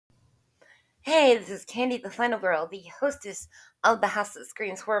Hey, this is Candy the Final Girl, the hostess of the House That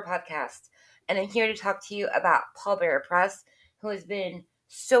Screams Horror Podcast, and I'm here to talk to you about Paul Bearer Press, who has been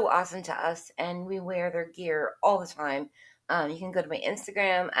so awesome to us, and we wear their gear all the time. You can go to my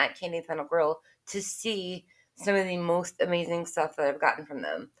Instagram at Candy the Final Girl to see some of the most amazing stuff that I've gotten from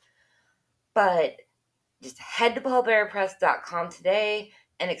them. But just head to paulbearerpress.com today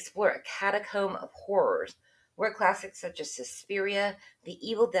and explore a catacomb of horrors, where classics such as Suspiria, The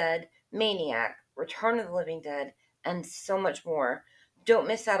Evil Dead, Maniac, Return of the Living Dead, and so much more. Don't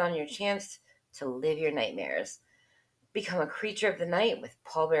miss out on your chance to live your nightmares. Become a creature of the night with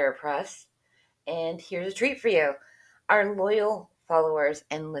Paul Bearer Press. And here's a treat for you. Our loyal followers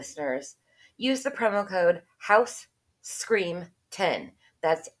and listeners, use the promo code HouseScream10.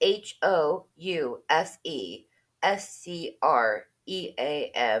 That's HOUSESCREAM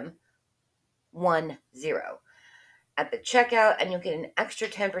 10 at the checkout, and you'll get an extra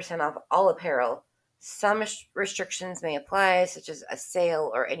 10% off all apparel. Some restrictions may apply, such as a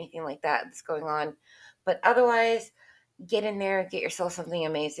sale or anything like that that's going on. But otherwise, get in there, get yourself something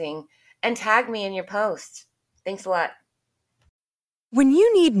amazing, and tag me in your post. Thanks a lot. When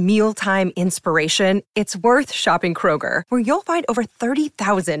you need mealtime inspiration, it's worth shopping Kroger, where you'll find over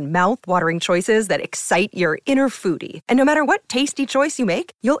 30,000 mouth-watering choices that excite your inner foodie. And no matter what tasty choice you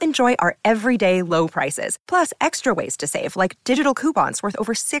make, you'll enjoy our everyday low prices, plus extra ways to save, like digital coupons worth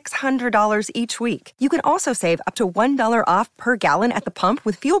over $600 each week. You can also save up to $1 off per gallon at the pump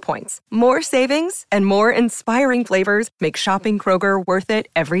with fuel points. More savings and more inspiring flavors make shopping Kroger worth it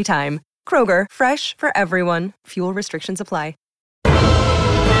every time. Kroger, fresh for everyone. Fuel restrictions apply.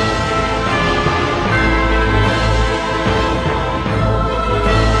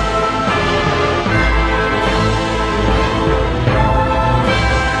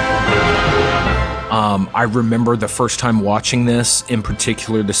 I remember the first time watching this, in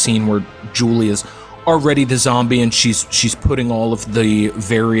particular the scene where Julie is already the zombie and she's putting all of the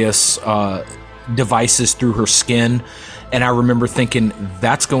various devices through her skin, and I remember thinking,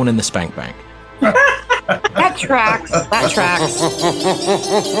 that's going in the spank bank. That tracks. That tracks.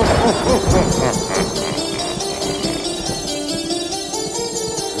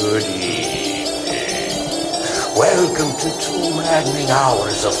 Good evening. Welcome to 2 maddening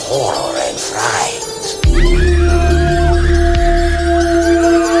hours of horror and fright.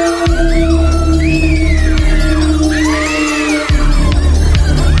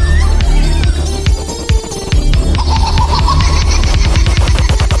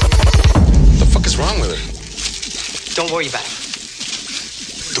 The fuck is wrong with her? Don't worry about it.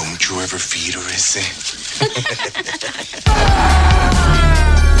 Don't you ever feed her, Issy?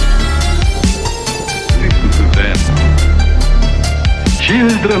 Listen to them.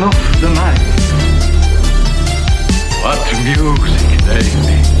 Children of the night. What music they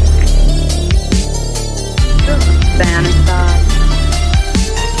make. Just fantasize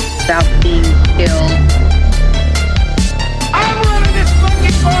about being killed. I'm running this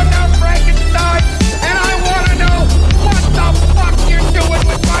fucking car down Frankenstein, and I want to know what the fuck you're doing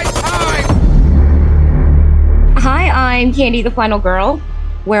with my time! Hi, I'm Candy the Final Girl.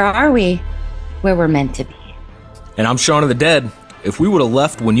 Where are we? Where we're meant to be. And I'm Shaun of the Dead. If we would have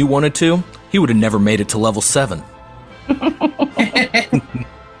left when you wanted to, he would have never made it to level 7.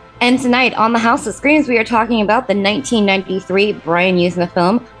 And tonight on the House of Screams, we are talking about the 1993 Brian Yuzna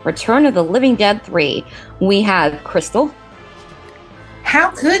film, Return of the Living Dead 3. We have Crystal. How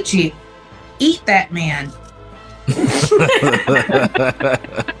could you eat that man?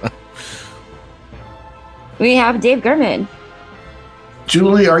 We have Dave Gurman.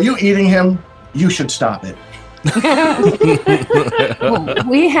 Julie, are you eating him? You should stop it.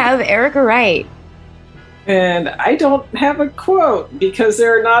 We have Erica Wright. And I don't have a quote because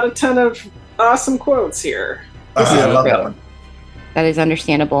there are not a ton of awesome quotes here. I love that one. That is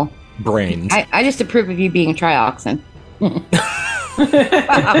understandable. Brains. I just approve of you being a trioxin.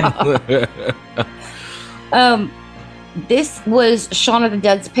 This was Shaun of the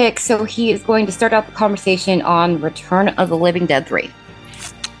Dead's pick, so he is going to start out the conversation on Return of the Living Dead 3.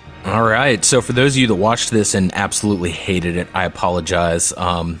 All right. So for those of you that watched this and absolutely hated it, I apologize.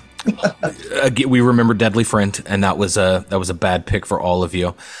 We remember Deadly Friend, and that was a bad pick for all of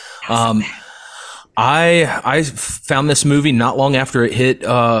you. I found this movie not long after it hit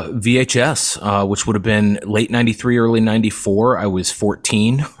VHS, which would have been late 93, early 94. I was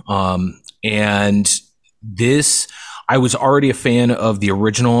 14. And this, I was already a fan of the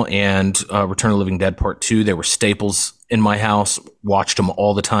original and Return of the Living Dead Part 2. They were staples in my house, watched them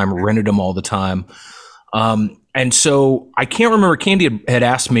all the time, rented them all the time. And so I can't remember, Candy had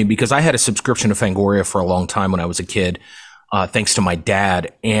asked me, because I had a subscription to Fangoria for a long time when I was a kid. thanks to my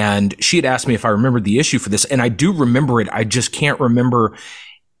dad. And she had asked me if I remembered the issue for this. And I do remember it. I just can't remember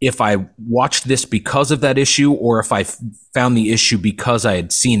if I watched this because of that issue or if I found the issue because I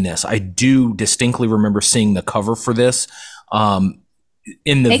had seen this. I do distinctly remember seeing the cover for this.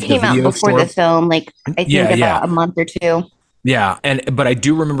 In the, it came the video out before store. the film, like I think about a month or two. Yeah, but I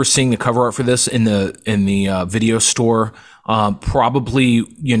do remember seeing the cover art for this in the video store. Probably,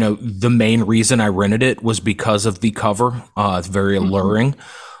 the main reason I rented it was because of the cover. It's very alluring.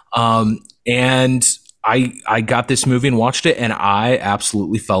 And I got this movie and watched it, and I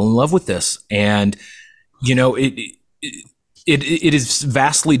absolutely fell in love with this. And it is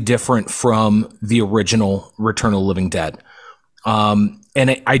vastly different from the original Return of the Living Dead.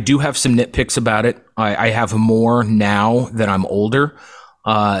 And I do have some nitpicks about it. I have more now that I'm older,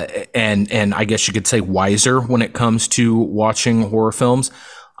 and I guess you could say wiser when it comes to watching horror films.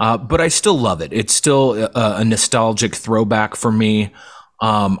 But I still love it. It's still a nostalgic throwback for me.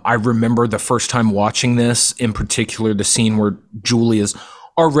 I remember the first time watching this, in particular, the scene where Julie is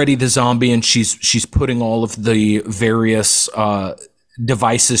already the zombie and she's putting all of the various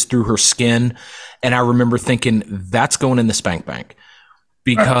devices through her skin. And I remember thinking, that's going in the spank bank.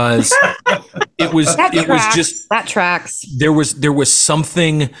 Because it was just that tracks. There was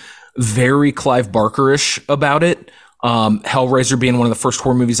something very Clive Barker-ish about it. Hellraiser being one of the first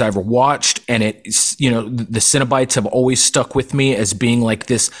horror movies I ever watched, and it's the Cenobites have always stuck with me as being like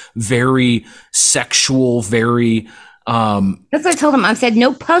this very sexual, very. That's what I told him. I said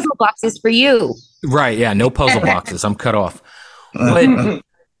no puzzle boxes for you. Right? Yeah, no puzzle boxes. I'm cut off. But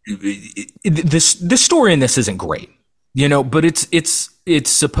the story in this isn't great. But it's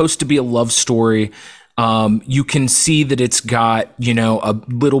supposed to be a love story. You can see that it's got, a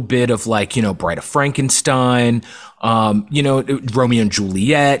little bit of like, Bride of Frankenstein, Romeo and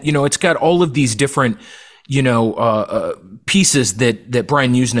Juliet, it's got all of these different, pieces that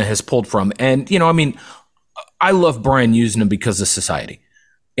Brian Usna has pulled from. And, I love Brian Usna because of Society,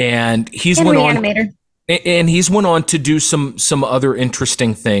 and he's went on to do some other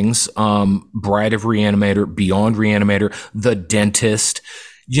interesting things. Bride of Reanimator, Beyond Reanimator, The Dentist,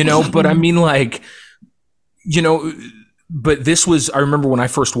 but I mean, like, but this was, I remember when I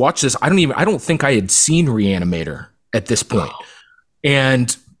first watched this, I don't think I had seen Reanimator at this point.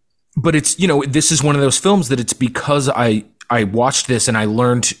 But it's, this is one of those films that it's because I watched this and I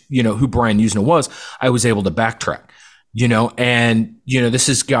learned, who Brian Usna was, I was able to backtrack, and, this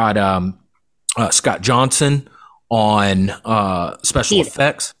has got, Scott Johnson on special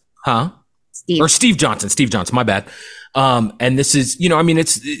effects, Steve Johnson, my bad. And this is,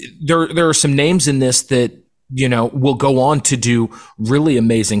 it's there are some names in this that will go on to do really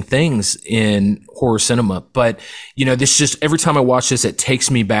amazing things in horror cinema. But this just, every time I watch this, it takes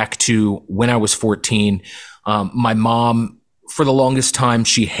me back to when I was 14. My mom, for the longest time,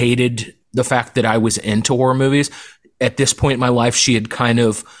 she hated the fact that I was into horror movies. At this point in my life, she had kind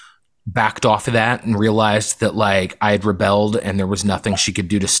of backed off of that and realized that like I had rebelled and there was nothing she could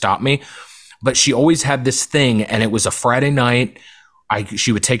do to stop me. But she always had this thing, and it was a Friday night.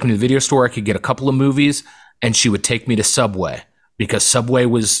 She would take me to the video store. I could get a couple of movies, and she would take me to Subway because Subway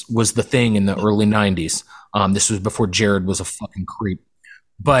was the thing in the early 90s. This was before Jared was a fucking creep.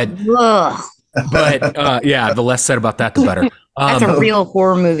 But yeah, the less said about that, the better. That's a real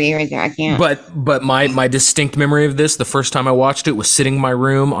horror movie right there. I can't. But my distinct memory of this, the first time I watched it, was sitting in my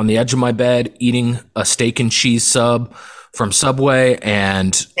room on the edge of my bed, eating a steak and cheese sub from Subway,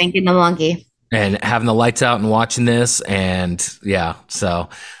 and thanking the monkey, and having the lights out and watching this, and yeah, so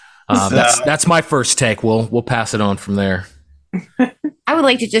that's my first take. We'll pass it on from there. I would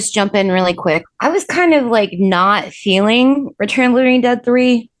like to just jump in really quick. I was kind of like not feeling Return of the Living Dead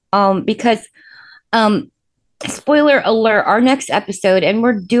 3 because spoiler alert, our next episode, and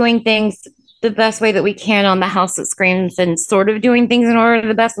we're doing things the best way that we can on the House That Screams and sort of doing things in order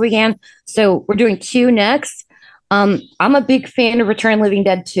the best we can. So we're doing 2 next. I'm a big fan of Return of the Living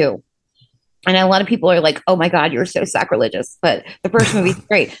Dead 2. And a lot of people are like, oh my God, you're so sacrilegious. But the first movie's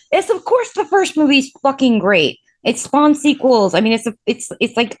great. Of course the first movie's fucking great. It spawned sequels. I mean,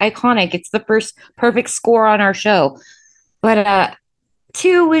 it's like iconic. It's the first perfect score on our show. But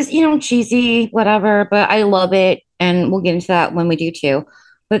 2 was, cheesy, whatever, but I love it. And we'll get into that when we do 2.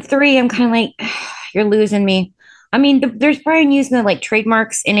 But 3, I'm kind of like, you're losing me. I mean, there's Brian Usna like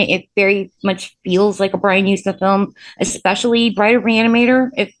trademarks in it. It very much feels like a Brian Usna film, especially Bride of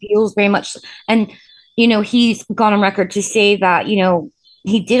Reanimator. It feels very much. And, he's gone on record to say that,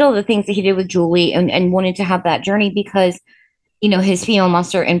 he did all the things that he did with Julie and wanted to have that journey because, his female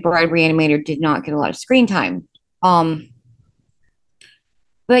monster in Bride of Reanimator did not get a lot of screen time.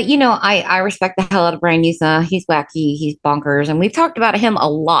 But But, you know, I respect the hell out of Brian Yuzna. He's wacky. He's bonkers. And we've talked about him a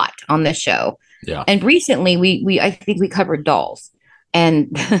lot on this show. Yeah. And recently, I think we covered Dolls. And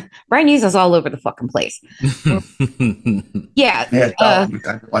Brian Yuzna's all over the fucking place. Yeah. I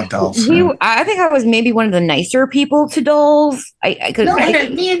like Dolls. I think I was maybe one of the nicer people to Dolls. Me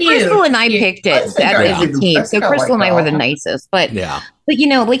and you. Crystal and I picked it as a team. So Crystal and I were the nicest. But you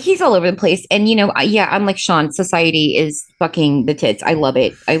know, like he's all over the place. And, you know, I'm like Sean, Society is fucking the tits. I love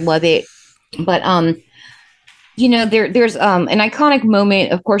it. But, you know, there's an iconic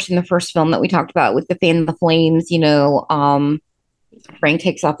moment, of course, in the first film that we talked about with the Fan of the Flames, you know, Frank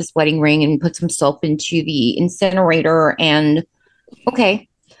takes off his wedding ring and puts himself into the incinerator and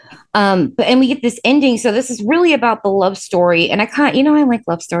and we get this ending. So this is really about the love story. And I like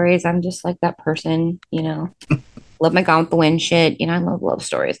love stories. I'm just like that person, you know, love my Gone with the Wind shit. You know, I love love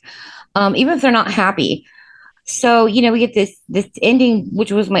stories. Even if they're not happy. So, you know, we get this ending,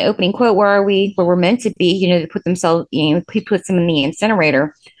 which was my opening quote. Where are we? Where we're meant to be, you know, to put themselves, you know, he puts them in the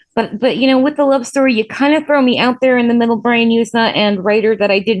incinerator. But you know, with the love story, you kind of throw me out there in the middle, Brian Yuzna and writer that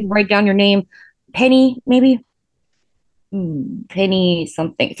I didn't write down your name, Penny, maybe? Penny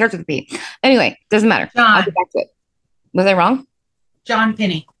something. It starts with a P. Anyway, doesn't matter. I'll get back to it. Was I wrong? John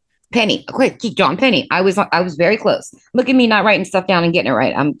Penny. Penny. Okay, John Penny. I was very close. Look at me not writing stuff down and getting it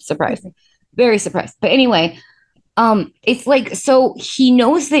right. I'm surprised. Very surprised. But anyway, it's like, so he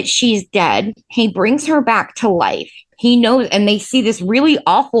knows that she's dead. He brings her back to life. He knows, and they see this really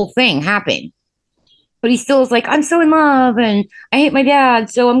awful thing happen. But he still is like, I'm so in love and I hate my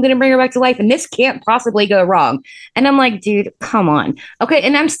dad, so I'm going to bring her back to life. And this can't possibly go wrong. And I'm like, dude, come on. Okay.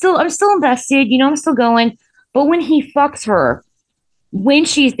 And I'm still invested, you know, I'm still going. But when he fucks her, when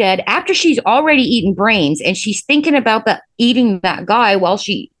she's dead, after she's already eaten brains and she's thinking about eating that guy while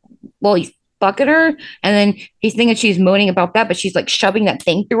he's fucking her. And then he's thinking she's moaning about that, but she's like shoving that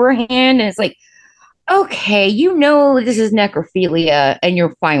thing through her hand. And it's like, okay, you know, this is necrophilia and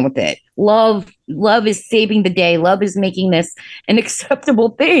you're fine with it. Love is saving the day. Love is making this an acceptable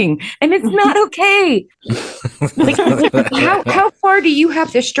thing. And it's not okay. Like, how far do you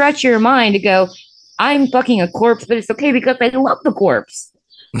have to stretch your mind to go, I'm fucking a corpse, but it's okay because I love the corpse.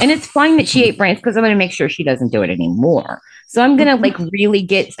 And it's fine that she ate brains because I'm going to make sure she doesn't do it anymore. So I'm going to like really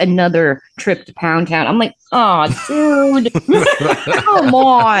get another trip to Pound Town. I'm like, oh, dude, come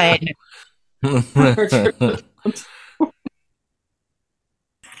on.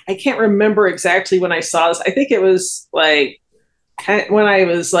 I can't remember exactly when I saw this. I think it was like when I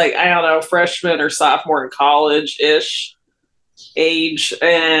was like, I don't know, freshman or sophomore in college-ish age.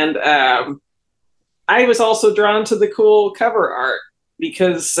 And I was also drawn to the cool cover art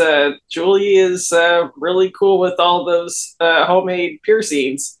because Julie is really cool with all those homemade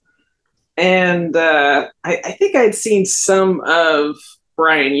piercings. And I think I'd seen some of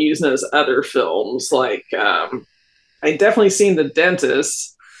Brian Yuzna's other films. Like I definitely seen The Dentist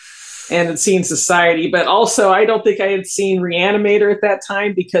and had seen Society, but also I don't think I had seen Reanimator at that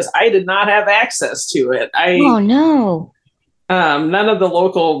time because I did not have access to it. Oh no. None of the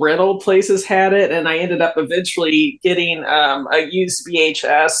local rental places had it, and I ended up eventually getting a used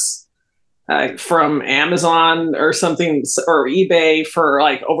VHS from Amazon or something, or eBay for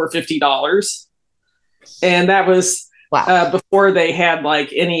like over $50. And that was before they had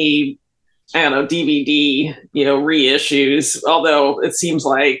like any, I don't know, DVD, you know, reissues, although it seems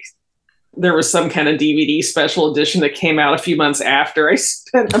like there was some kind of DVD special edition that came out a few months after. I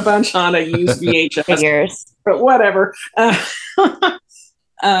spent a bunch on a used VHS. But whatever. But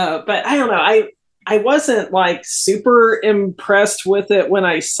I don't know. I wasn't like super impressed with it when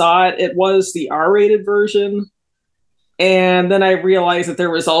I saw it. It was the R-rated version. And then I realized that there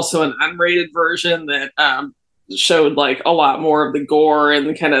was also an unrated version that showed like a lot more of the gore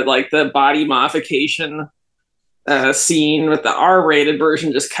and kind of like the body modification scene. With the R-rated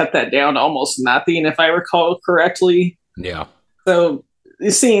version just cut that down to almost nothing, if I recall correctly. Yeah. So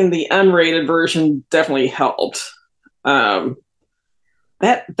seeing the unrated version definitely helped. That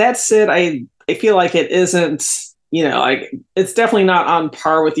said, I feel like it isn't, you know, like it's definitely not on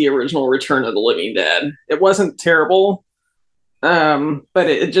par with the original Return of the Living Dead. It wasn't terrible, but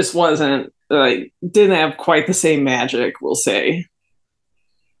it just wasn't, like, didn't have quite the same magic, we'll say.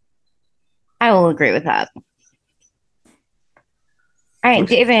 I will agree with that. All right,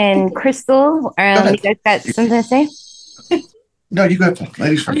 Dave and Crystal, you guys got something to say? No, you go ahead.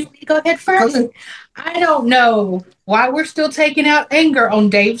 Ladies first. Go ahead first. I don't know why we're still taking out anger on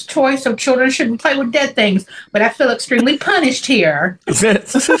Dave's choice of children shouldn't play with dead things, but I feel extremely punished here.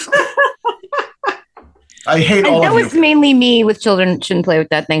 I hate I all know of it's you. mainly me with children shouldn't play with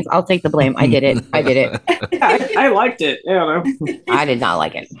that things. I'll take the blame. I did it. I did it. I liked it. I don't know. I did not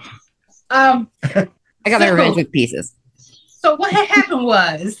like it. Um, I got my revenge with pieces. So what had happened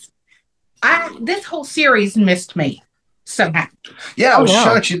was, this whole series missed me somehow. Yeah, I was no.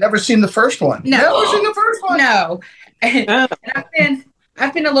 shocked you'd never seen the first one. No. Never seen the first one. No, and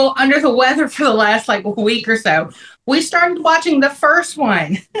I've been a little under the weather for the last like week or so. We started watching the first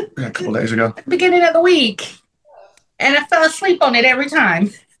one A couple days ago. at the beginning of the week, and I fell asleep on it every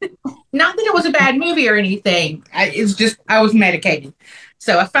time. Not that it was a bad movie or anything. It's just I was medicated.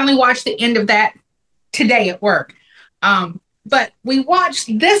 So I finally watched the end of that today at work. But we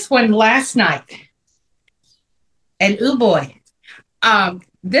watched this one last night. And oh boy,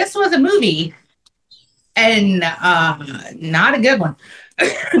 this was a movie and not a good one.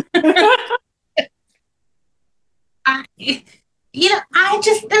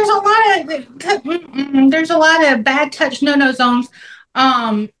 There's a lot of bad touch no zones.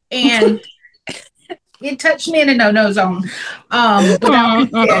 And it touched me in a no zone.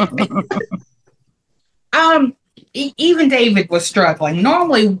 Even David was struggling.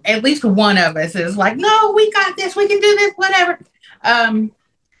 Normally, at least one of us is like, no, we got this. We can do this, whatever.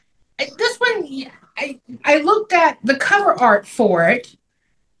 This one, I looked at the cover art for it,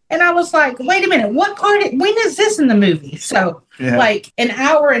 and I was like, wait a minute, what part? When is this in the movie? So, like an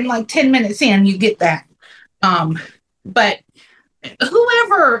hour and like 10 minutes in, you get that. But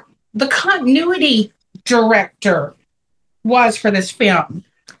whoever the continuity director was for this film,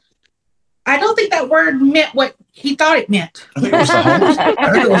 I don't think that word meant what he thought it meant. I think it was the homeless.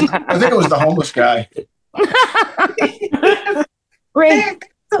 I think it was the homeless guy.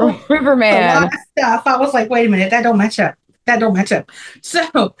 Riverman. A lot of stuff. I was like, wait a minute, that don't match up.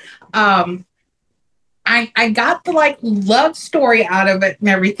 So, I got the like love story out of it and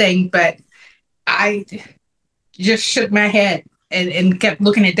everything, but I just shook my head and kept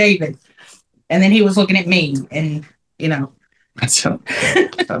looking at David, and then he was looking at me, and That's a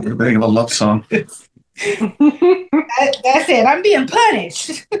big of a love song. That's it. I'm being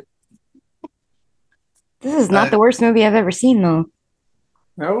punished. This is not the worst movie I've ever seen, though.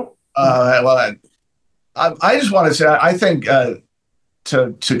 No. Well, I just want to say, I think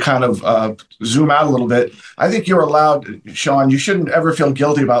to kind of zoom out a little bit, I think you're allowed, Sean, you shouldn't ever feel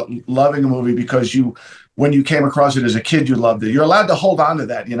guilty about loving a movie because when you came across it as a kid, you loved it. You're allowed to hold on to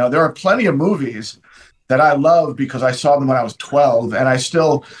that. There are plenty of movies that I love because I saw them when I was 12, and I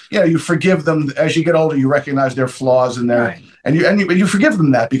still, you forgive them as you get older. You recognize their flaws and and you forgive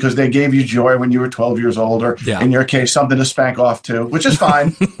them that because they gave you joy when you were 12 years old, or in your case, something to spank off to, which is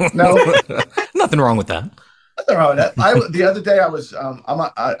fine. No, nothing wrong with that. Nothing wrong with that. The other day I was,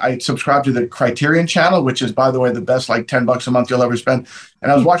 I subscribed to the Criterion channel, which is, by the way, the best like $10 a month you'll ever spend.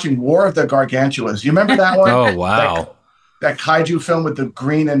 And I was watching War of the Gargantuas. You remember that one? Oh wow, that kaiju film with the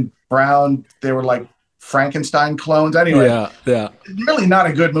green and brown. They were like Frankenstein clones. Anyway, yeah. Really not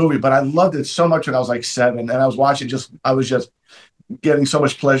a good movie, but I loved it so much when I was like 7, and I was watching. I was just getting so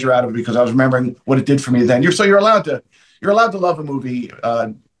much pleasure out of it because I was remembering what it did for me then. You're allowed to love a movie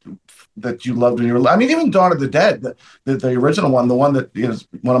that you loved when you were. I mean, even Dawn of the Dead, the original one, the one that is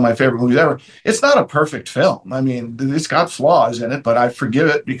one of my favorite movies ever. It's not a perfect film. I mean, it's got flaws in it, but I forgive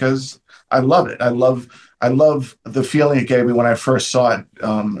it because I love it. I love the feeling it gave me when I first saw it,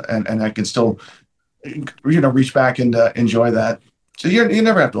 and I can still, reach back and enjoy that. So you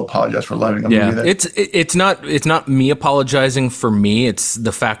never have to apologize for loving a movie. It's not me apologizing for me. It's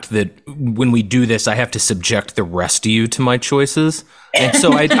the fact that when we do this, I have to subject the rest of you to my choices, and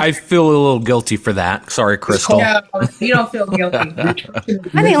so I feel a little guilty for that. Sorry, Crystal. No, you don't feel guilty.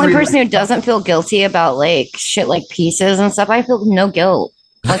 I'm the only person who doesn't feel guilty about like shit like Pieces and stuff. I feel no guilt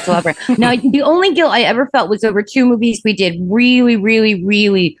whatsoever. Now, the only guilt I ever felt was over 2 movies we did really, really,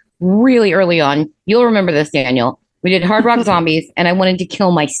 really, really early on. You'll remember this, Daniel. We did Hard Rock Zombies, and I wanted to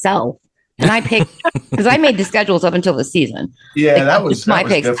kill myself. And I picked, because I made the schedules up until the season. Yeah, that was my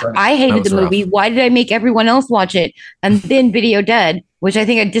pick. I hated the movie. Why did I make everyone else watch it? And then Video Dead, which I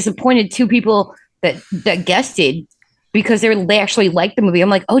think I disappointed 2 people that guested because they actually liked the movie. I'm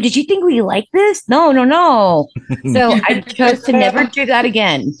like, oh, did you think we liked this? No. So I chose to never do that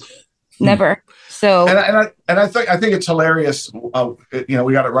again. Never. So and I think it's hilarious. We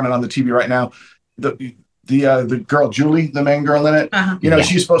got it running on the TV right now. The girl Julie, the main girl in it,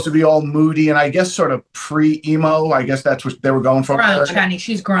 she's supposed to be all moody and I guess sort of pre-emo. I guess that's what they were going for. Grunge, honey.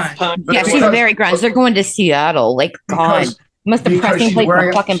 She's grunge. Yeah, she's very grunge. They're going to Seattle. Like, God, most depressing place on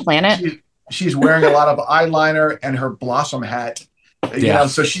the fucking planet. She's wearing a lot of eyeliner and her blossom hat.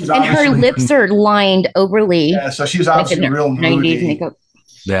 So she's and her lips are lined overly. Yeah, so she's obviously real moody. 90s makeup.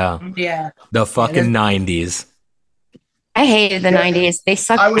 Yeah. Yeah. The fucking 90s. I hated the 90s. They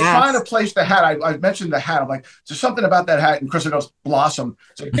sucked I was ass. trying to place the hat. I mentioned the hat. I'm like, there's something about that hat. And Krista goes, Blossom.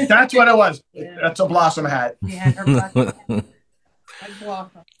 So that's what it was. That's a Blossom hat. Yeah, her black-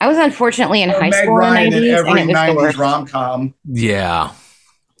 I was unfortunately in high Meg school in the Ryan 90s, in and every it was the 90s worst. rom-com. Yeah.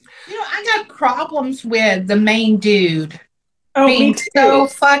 You know, I got problems with the main dude Oh, being me too. so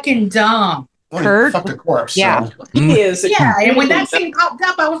fucking dumb. Well, Kurt? he fucked a corpse. Yeah. So. He is. Yeah, and when that scene popped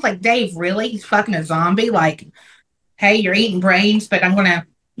up, I was like, Dave, really? He's fucking a zombie? Like, hey, you're eating brains, but I'm gonna,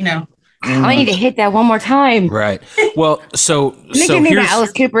 you know. I need to hit that one more time. Right. Well, so Making me the here's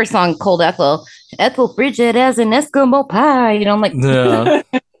Alice Cooper song, Cold Ethel. Ethel Bridget as an Eskimo pie. You know, I'm like, yeah.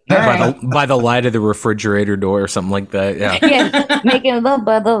 By the light of the refrigerator door or something like that. Yeah. yeah, making love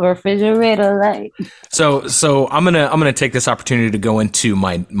by the refrigerator light. So I'm gonna take this opportunity to go into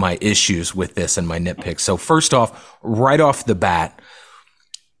my issues with this and my nitpicks. So first off, right off the bat,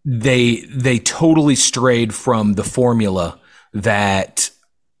 they totally strayed from the formula that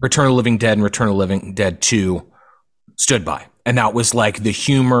Return of the Living Dead and Return of the Living Dead 2 stood by, and that was like the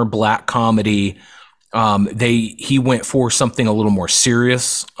humor, black comedy. He went for something a little more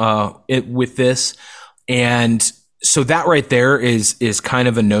serious with this, and so that right there is kind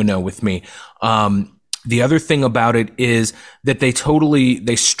of a no-no with me. The other thing about it is that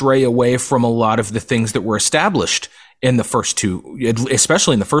they stray away from a lot of the things that were established in the first two,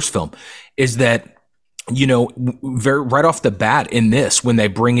 especially in the first film, is that, you know, right off the bat in this, when they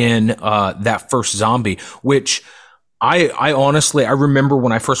bring in that first zombie, which I honestly, I remember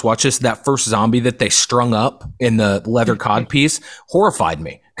when I first watched this, that first zombie that they strung up in the leather cod piece horrified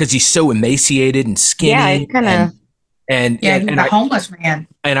me because he's so emaciated and skinny. Yeah, it kind of. And a homeless man.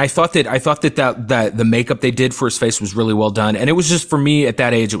 And I thought that the makeup they did for his face was really well done. And it was just, for me at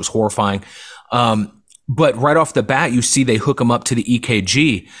that age, it was horrifying. But right off the bat, you see they hook him up to the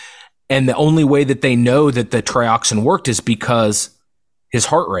EKG. And the only way that they know that the trioxin worked is because his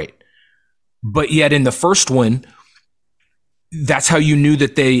heart rate. But yet in the first one, that's how you knew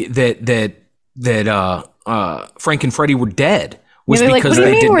that Frank and Freddie were dead, was because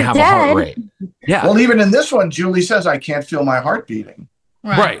they didn't have a heart rate. Yeah. Well, even in this one, Julie says, I can't feel my heart beating.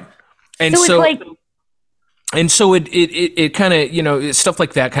 Right. And So it's like, and so it kind of, you know, stuff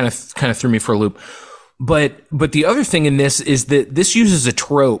like that kind of threw me for a loop. But the other thing in this is that this uses a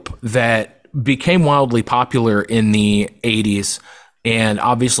trope that became wildly popular in the 80s and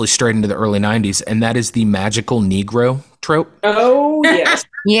obviously straight into the early 90s, and that is the magical Negro trope. Oh, yes.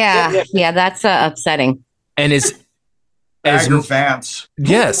 yeah, that's upsetting. And Vance.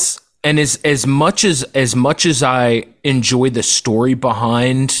 Yes. And as much as I enjoy the story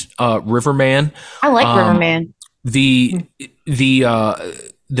behind Riverman, I like Riverman. The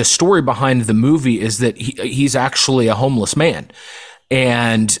story behind the movie is that he's actually a homeless man,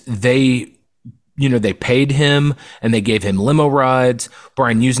 and they paid him and they gave him limo rides.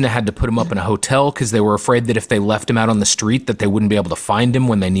 Brian Usna had to put him up in a hotel because they were afraid that if they left him out on the street that they wouldn't be able to find him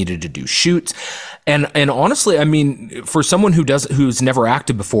when they needed to do shoots. And honestly, I mean, for someone who's never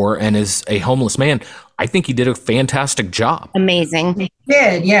acted before and is a homeless man, I think he did a fantastic job. Amazing. He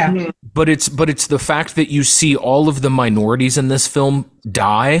did, yeah. But it's the fact that you see all of the minorities in this film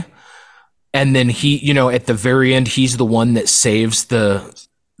die, and then he, you know, at the very end, he's the one that saves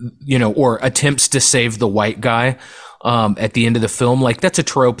or attempts to save the white guy at the end of the film. Like, that's a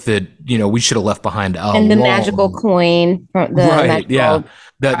trope that, you know, we should have left behind. And the magical coin. The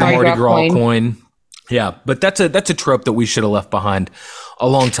Mardi Gras coin. Yeah, but that's a trope that we should have left behind a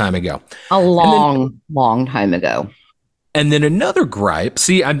long time ago. Long time ago. And then another gripe.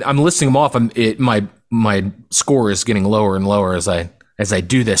 See, I'm listing them off. My score is getting lower and lower as I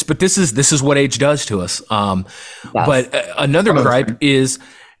do this. But this is what age does to us. But another gripe is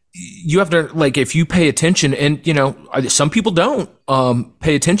you have to, like, if you pay attention, and you know, some people don't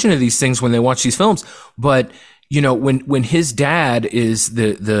pay attention to these things when they watch these films. But you know, when his dad is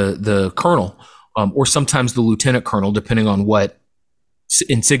the colonel, or sometimes the lieutenant colonel, depending on what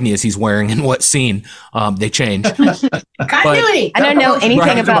insignias he's wearing and what scene, they change. Continuity. I don't know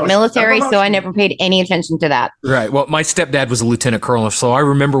anything about military, so I never paid any attention to that. Right. Well, my stepdad was a lieutenant colonel, so I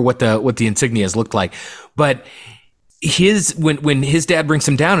remember what the insignias looked like. But when his dad brings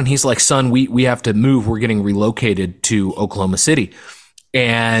him down and he's like, son, we have to move. We're getting relocated to Oklahoma City.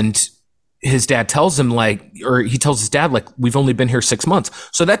 And his dad tells him, he tells his dad, like, we've only been here 6 months.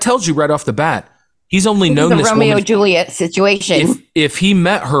 So that tells you right off the bat, he's only known this Romeo woman. Juliet situation. If he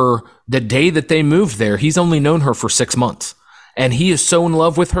met her the day that they moved there, he's only known her for 6 months. And he is so in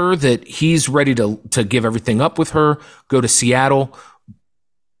love with her that he's ready to give everything up with her, go to Seattle,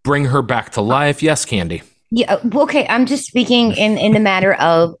 bring her back to life. Yes, Candy. Yeah, okay. I'm just speaking in the matter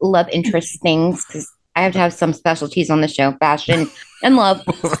of love interest things because I have to have some specialties on the show, fashion and love.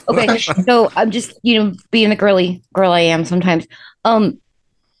 Okay, so I'm just being the girly girl I am sometimes.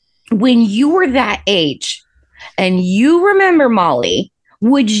 When you were that age, and you remember Molly,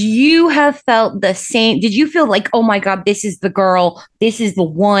 would you have felt the same? Did you feel like, oh my God, this is the girl, this is the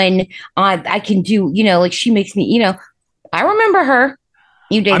one I can do? Like she makes me. I remember her.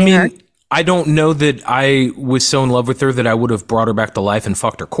 You dating her. I don't know that I was so in love with her that I would have brought her back to life and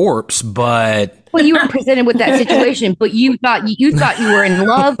fucked her corpse, but well, you were presented with that situation, but you thought you were in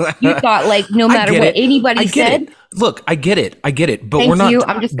love. You thought like no matter what anybody said. Look, I get it, but Thank we're not.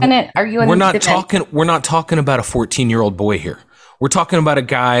 I'm just gonna argue. We're not talking. We're not talking about a 14-year-old boy here. We're talking about a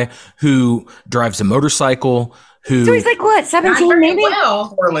guy who drives a motorcycle. So he's like what, 17 maybe?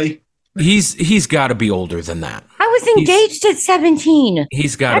 Early. He's got to be older than that. I was engaged at 17.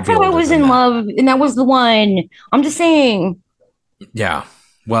 He's got to be. I thought I was in love, and that was the one. I'm just saying. Yeah.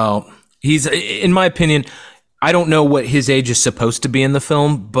 Well, he's, in my opinion, I don't know what his age is supposed to be in the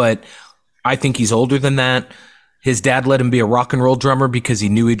film, but I think he's older than that. His dad let him be a rock and roll drummer because he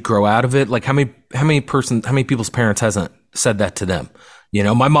knew he'd grow out of it. Like how many people's parents hasn't said that to them?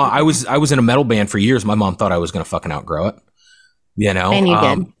 My mom. I was in a metal band for years. My mom thought I was going to fucking outgrow it. And you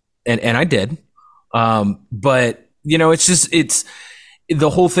did. And I did. But it's the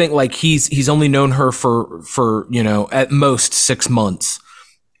whole thing. Like he's only known her for at most 6 months,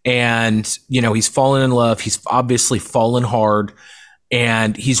 and he's fallen in love. He's obviously fallen hard,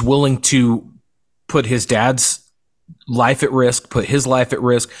 and he's willing to put his dad's life at risk, put his life at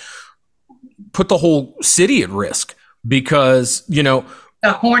risk, put the whole city at risk because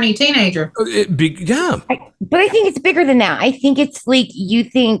a horny teenager. Yeah. But I think it's bigger than that. I think it's like you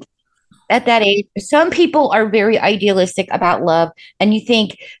think at that age, some people are very idealistic about love, and you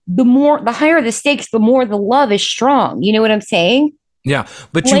think the higher the stakes, the more the love is strong. You know what I'm saying? Yeah,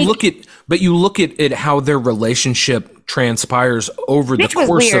 but you look at how their relationship transpires over the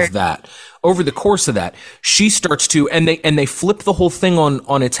course of that. Over the course of that, she starts to, and they flip the whole thing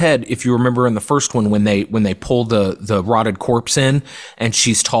on its head. If you remember in the first one, when they pull the rotted corpse in, and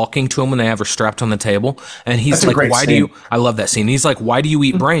she's talking to him when they have her strapped on the table, and he's like, "Why do you?" I love that scene. He's like, "Why do you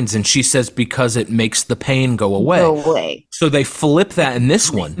eat brains?" And she says, "Because it makes the pain go away." So they flip that in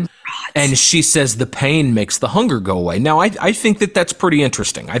this one. And she says the pain makes the hunger go away. Now, I think that's pretty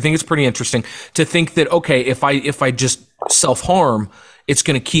interesting. I think it's pretty interesting to think that, okay, if I just self-harm, it's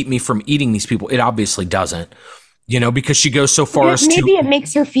going to keep me from eating these people. It obviously doesn't, because she goes so far as maybe it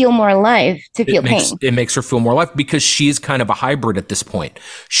makes her feel more alive to feel pain. It makes her feel more alive because she's kind of a hybrid at this point.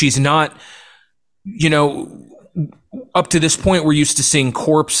 She's not, up to this point, we're used to seeing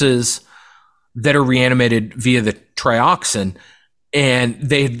corpses that are reanimated via the trioxin. And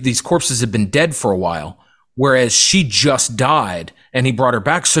these corpses have been dead for a while, whereas she just died and he brought her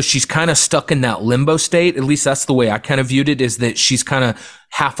back. So she's kind of stuck in that limbo state. At least that's the way I kind of viewed it, is that she's kind of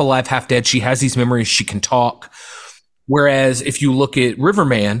half alive, half dead. She has these memories. She can talk. Whereas if you look at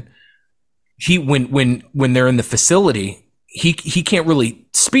Riverman, when they're in the facility, he can't really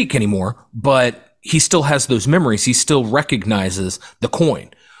speak anymore, but he still has those memories. He still recognizes the coin.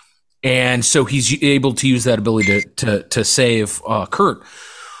 And so he's able to use that ability to save Kurt.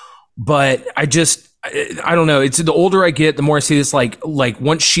 But I don't know. It's the older I get, the more I see this. Like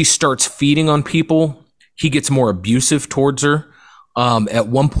once she starts feeding on people, he gets more abusive towards her. At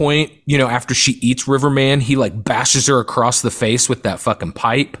one point, after she eats Riverman, he like bashes her across the face with that fucking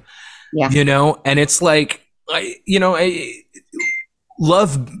pipe. Yeah. And it's like,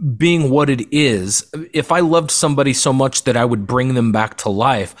 love being what it is. If I loved somebody so much that I would bring them back to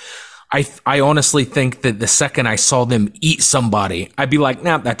life, I honestly think that the second I saw them eat somebody, I'd be like,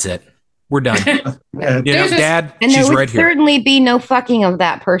 nah, that's it. We're done. Dad, and she's there would right here. certainly be no fucking of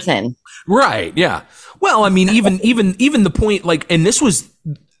that person. Right. Yeah. Well, I mean, even the point, like, and this was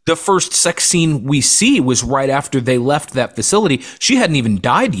the first sex scene we see was right after they left that facility. She hadn't even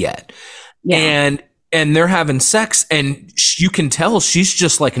died yet. Yeah. And they're having sex, and you can tell she's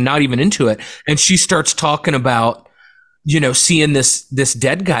just like not even into it. And she starts talking about, seeing this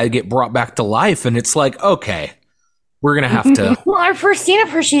dead guy get brought back to life. And it's like, okay, we're going to have to. Well, our first scene of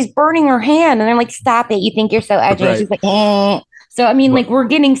her, she's burning her hand, and they're like, stop it. You think you're so edgy. Right. And she's like, eh. So, I mean, like, we're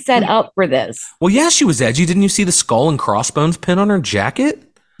getting set up for this. Well, yeah, she was edgy. Didn't you see the skull and crossbones pin on her jacket?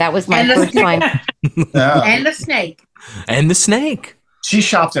 That was my first time. Yeah. And the snake. And the snake. She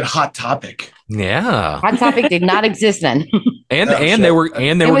shopped at Hot Topic. Yeah. Hot Topic did not exist then. and they were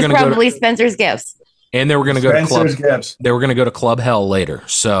going to go to probably Spencer's Gifts. And they were going to go to Club. They were going to go to Club Hell later.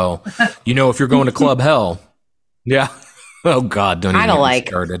 So, if you're going to Club Hell, yeah. Oh God, don't even get me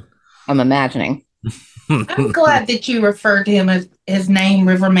started. I'm imagining. I'm glad that you referred to him as his name,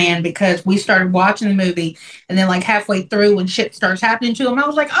 Riverman, because we started watching the movie, and then like halfway through, when shit starts happening to him, I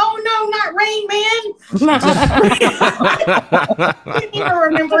was like, "Oh no, not Rain Man!" I didn't even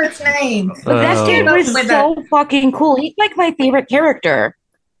remember his name. But that dude was so fucking cool. He's like my favorite character.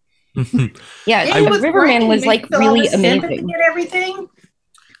 Yeah, Riverman was like really amazing. And everything.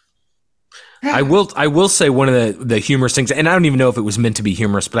 I will say one of the humorous things, and I don't even know if it was meant to be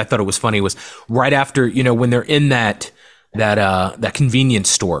humorous, but I thought it was funny, was right after, when they're in that convenience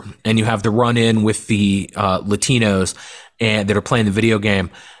store and you have the run in with the Latinos and that are playing the video game,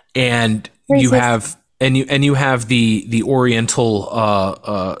 and you have the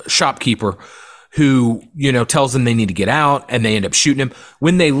Oriental shopkeeper who tells them they need to get out, and they end up shooting him.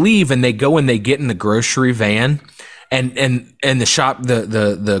 When they leave and they go and they get in the grocery van, and the shop,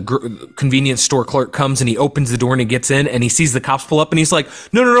 the convenience store clerk comes and he opens the door and he gets in and he sees the cops pull up and he's like,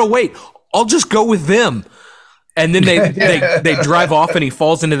 no, wait, I'll just go with them. And then they drive off and he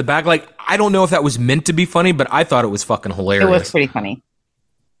falls into the back. Like, I don't know if that was meant to be funny, but I thought it was fucking hilarious. It was pretty funny.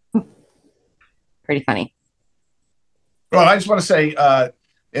 Pretty funny. Well, I just want to say,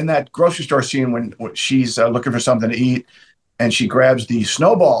 in that grocery store scene when she's looking for something to eat, and she grabs the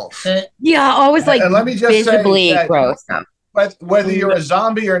snowballs. Yeah, I was like, and let me just visibly say gross. But whether you're a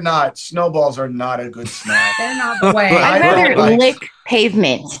zombie or not, snowballs are not a good snack. They're not the way. I'd rather lick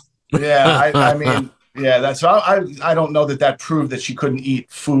pavement. Yeah, I mean, yeah, that's. I don't know that proved that she couldn't eat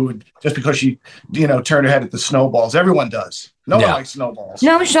food just because she, turned her head at the snowballs. Everyone does. No one likes snowballs.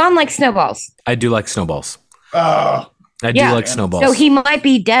 No, Sean likes snowballs. I do like snowballs. I do like snowballs. So he might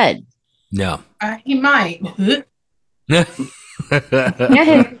be dead. No. He might. Yeah,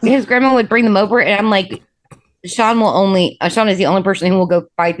 his grandma would bring them over, and I'm like, Sean is the only person who will go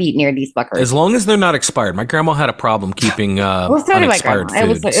 5 feet near these fuckers. As long as they're not expired. My grandma had a problem keeping well, so unexpired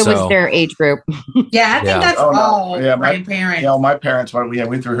food. It was their age group. Yeah, I think that's all grandparents. Yeah, my parents,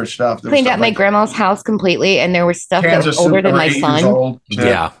 we threw her stuff. Cleaned out my grandma's house completely, and there was stuff that was older than my son.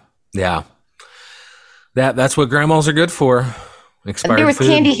 Yeah. That's what grandmas are good for. Expired there was food.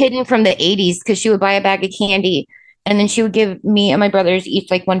 Candy hidden from the 80s because she would buy a bag of candy. And then she would give me and my brothers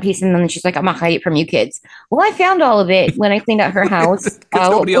each like one piece, and then she's like, "I'm gonna hide it from you kids." Well, I found all of it when I cleaned out her house.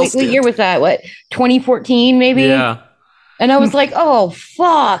 What year was that? 2014 maybe? Yeah. And I was like, "Oh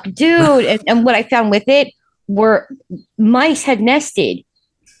fuck, dude!" And what I found with it were mice had nested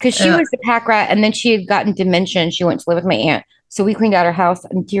because she was the pack rat, and then she had gotten dementia, and she went to live with my aunt. So we cleaned out her house,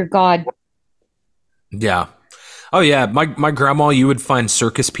 and dear God. Yeah. Oh yeah, my grandma, you would find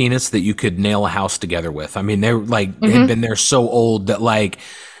circus peanuts that you could nail a house together with. I mean, they were like had been there so old that like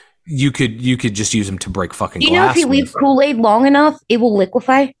you could just use them to break fucking glass. You know, if you leave Kool-Aid long enough, it will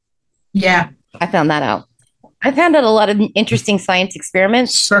liquefy. Yeah, I found that out. I found out a lot of interesting science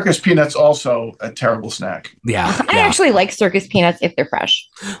experiments. Circus peanuts also a terrible snack. Yeah, I actually like circus peanuts if they're fresh.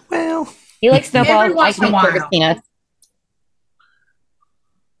 Well, you like snowballs? I like circus peanuts.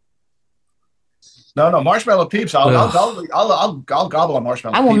 No, marshmallow peeps. I'll gobble a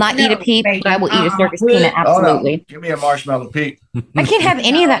marshmallow. I will peep. not eat a peep, but I will eat a circus peanut. Absolutely. Oh, no. Give me a marshmallow peep. I can't have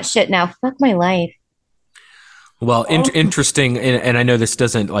any of that shit now. Fuck my life. Well, interesting, and I know this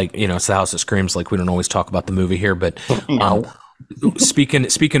doesn't it's the House of Screams. Like we don't always talk about the movie here, but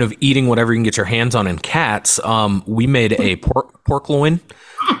speaking of eating whatever you can get your hands on, and cats, we made a pork loin,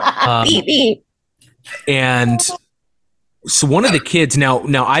 and. So one of the kids now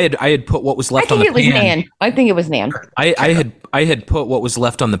I had put what was left on the pan. I think it was Nan. I had put what was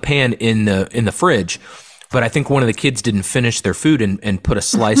left on the pan in the fridge, but I think one of the kids didn't finish their food and put a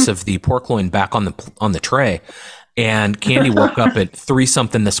slice of the pork loin back on the tray. And Candy woke up at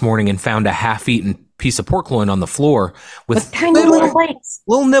 3-something this morning and found a half-eaten piece of pork loin on the floor with tiny little bites,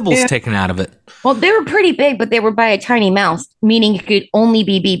 little nibbles taken out of it. Well, they were pretty big, but they were by a tiny mouse, meaning it could only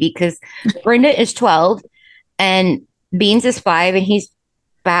be BB because Brenda is 12 and Beans is 5, and he's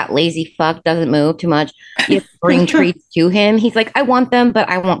fat, lazy fuck, doesn't move too much. You have to bring treats to him. He's like, I want them, but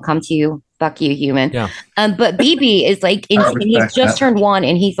I won't come to you. Fuck you, human. Yeah. But BB is like, he's just turned 1,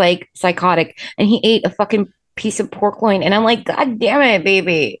 and he's like psychotic, and he ate a fucking piece of pork loin, and I'm like, God damn it,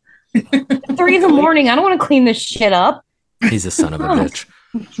 baby. 3 in the morning. I don't want to clean this shit up. He's a son of a bitch.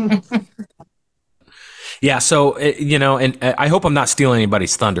 Yeah, so, and I hope I'm not stealing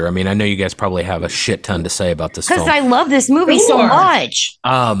anybody's thunder. I mean, I know you guys probably have a shit ton to say about this film. Because I love this movie so much.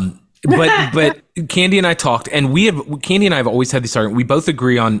 But Candy and I talked, and Candy and I have always had this argument. We both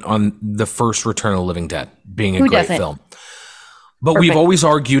agree on the first Return of the Living Dead being a great film. But we've always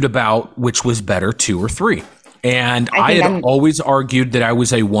argued about which was better, 2 or 3. And I had always argued that I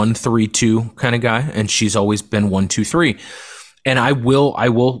was a 1-3-2 kind of guy, and she's always been 1-2-3. And I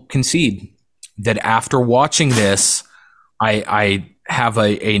will concede that after watching this, I have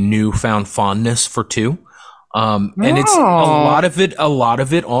a newfound fondness for 2. And it's a lot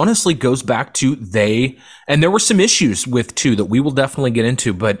of it honestly goes back to and there were some issues with 2 that we will definitely get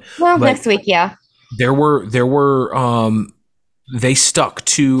into, but next week, yeah. There were they stuck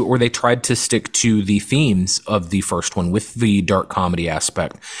to, or they tried to stick to the themes of the first one with the dark comedy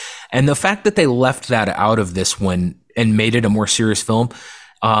aspect. And the fact that they left that out of this one and made it a more serious film,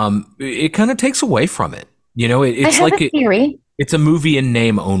 it kind of takes away from it. You know, it's like theory. It's a movie in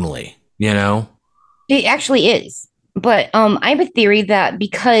name only, you know? It actually is. But I have a theory that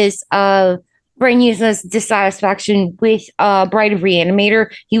because of Brian Use's dissatisfaction with Bride of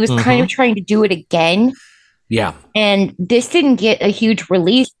Reanimator, he was kind of trying to do it again. Yeah. And this didn't get a huge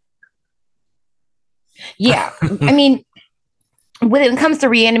release. Yeah. I mean, when it comes to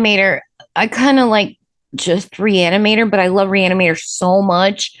Reanimator, I kind of like just Reanimator, but I love Reanimator so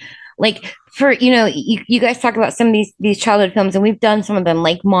much. Like, for, you guys talk about some of these childhood films, and we've done some of them,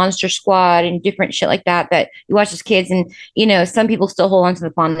 like Monster Squad and different shit like that you watch as kids, and some people still hold on to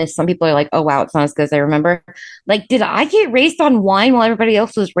the fondness. Some people are like, oh wow, it's not as good as I remember. Like, did I get raised on wine while everybody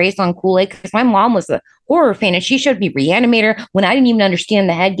else was raised on Kool-Aid? Because my mom was a horror fan, and she showed me Reanimator when I didn't even understand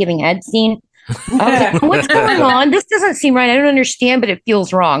the head giving head scene. I was like, what's going on? This doesn't seem right. I don't understand, but it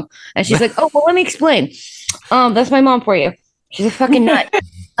feels wrong. And she's like, oh, well, let me explain. That's my mom for you. She's a fucking nut.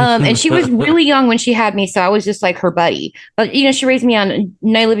 And she was really young when she had me, so I was just like her buddy. But she raised me on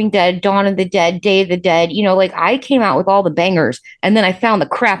Night of the Living Dead, Dawn of the Dead, Day of the Dead. Like, I came out with all the bangers, and then I found the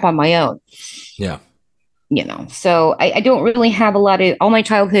crap on my own. Yeah. So I don't really have a lot of, all my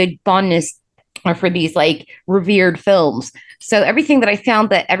childhood fondness are for these like revered films. So everything that I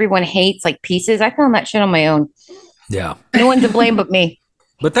found that everyone hates, like Pieces, I found that shit on my own. Yeah. No one to blame but me.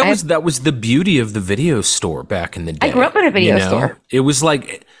 But that was the beauty of the video store back in the day. I grew up in a video store. It was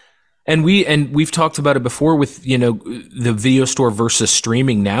like, and we've talked about it before with, the video store versus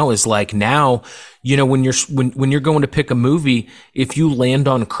streaming now is like now, when you're going to pick a movie, if you land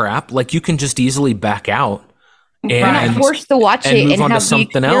on crap, like you can just easily back out and you're not forced to watch it move and on to have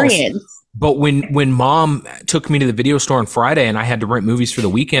something the experience. else. But when mom took me to the video store on Friday and I had to rent movies for the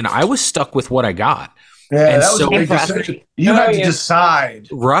weekend, I was stuck with what I got. Yeah, and that was a big decision. You had to decide.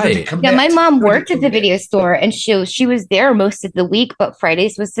 Right. Yeah, my mom worked at the video store, and she was there most of the week, but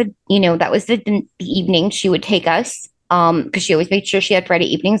Fridays was that was the evening she would take us, because she always made sure she had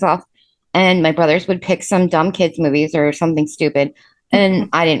Friday evenings off, and my brothers would pick some dumb kids movies or something stupid, and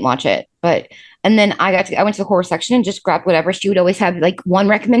I didn't watch it, and then I went to the horror section and just grabbed whatever. She would always have like one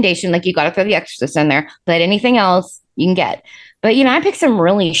recommendation, like you got to throw The Exorcist in there, but anything else you can get. But, I picked some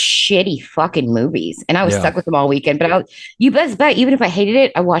really shitty fucking movies, and I was stuck with them all weekend. But you best bet, even if I hated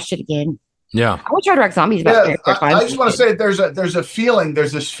it, I watched it again. Yeah. I watched Hard Rock Zombies about 3 or 4 times. I just want to say there's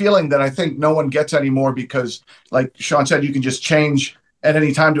this feeling that I think no one gets anymore because, like Sean said, you can just change at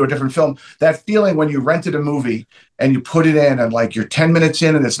any time to a different film. That feeling when you rented a movie and you put it in and like you're 10 minutes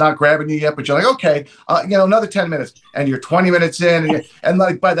in and it's not grabbing you yet, but you're like, okay, another 10 minutes and you're 20 minutes in and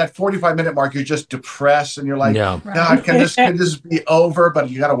like by that 45-minute mark, you're just depressed and you're like, God, can this be over?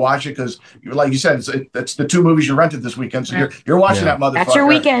 But you got to watch it because like you said, it's the 2 movies you rented this weekend. So you're watching that motherfucker. That's your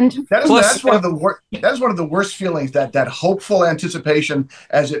weekend. That's one of the worst feelings, that hopeful anticipation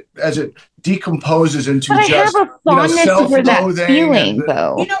as it decomposes into but just I have a fondness for that feeling,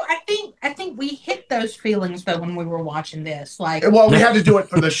 though. I think we hit those feelings though when we were watching this. Like, well, we had to do it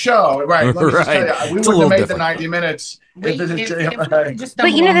for the show, right? Let me just tell you, we It's wouldn't have made different. the 90 minutes. if we just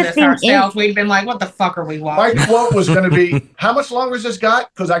But you know, the thing ourselves, we'd been like, "What the fuck are we watching?" My quote was going to be, "How much longer has this got?"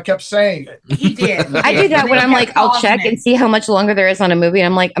 Because I kept saying it. He did. I do that when I'm like, I'll check and see how much longer there is on a movie. And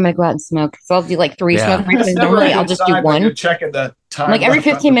I'm like, I'm going to go out and smoke. So I'll do like 3 smoke breaks. And normally I'll just do 1. You're checking the time. Like every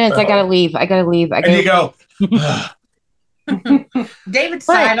 15 minutes, I got to leave. And you go. David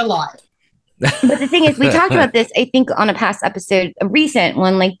sighed a lot. But the thing is, we talked about this, I think, on a past episode, a recent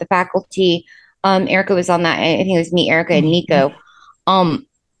one, like The Faculty. Erica was on that. I think it was me, Erica, and Nico.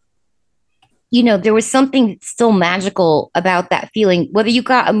 There was something still magical about that feeling. Whether you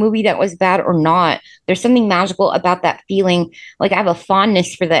got a movie that was bad or not, there's something magical about that feeling. Like, I have a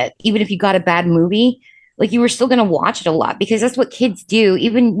fondness for that. Even if you got a bad movie, like, you were still going to watch it a lot because that's what kids do.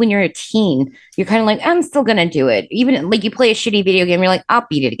 Even when you're a teen, you're kind of like, I'm still going to do it. Even like you play a shitty video game, you're like, I'll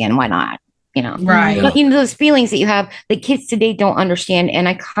beat it again. Why not? Right. But those feelings that you have that kids today don't understand, and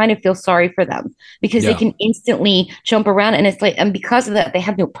I kind of feel sorry for them because they can instantly jump around, and it's like, and because of that, they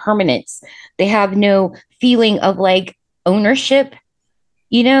have no permanence. They have no feeling of like ownership.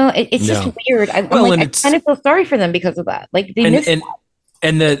 It's just weird. I kind of feel sorry for them because of that. Like they miss that.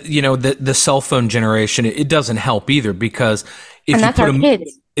 And the cell phone generation, it doesn't help either because if and that's our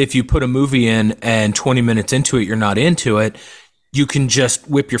kids. if you put a movie in and 20 minutes into it, you're not into it, you can just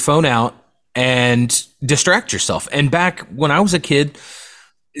whip your phone out and distract yourself. And back when I was a kid,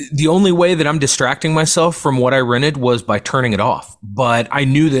 the only way that I'm distracting myself from what I rented was by turning it off. But I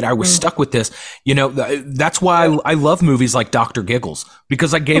knew that I was stuck with this. You know, that's why I love movies like Dr. Giggles,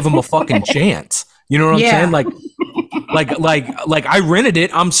 because I gave him a fucking chance. You know what I'm saying? Like I rented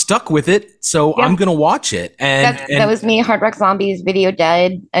it. I'm stuck with it. So I'm going to watch it. And that was me. Hard Rock Zombies, Video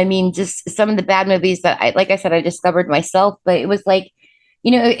Dead. I mean, just some of the bad movies that like I said, I discovered myself, but it was like,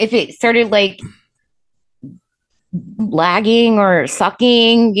 you know, if it started like lagging or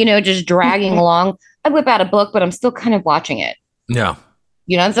sucking, you know, just dragging along, I'd whip out a book, but I'm still kind of watching it. Yeah.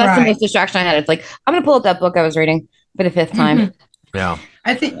 You know, that's the most distraction I had. It's like, I'm going to pull up that book I was reading for the fifth time. Yeah.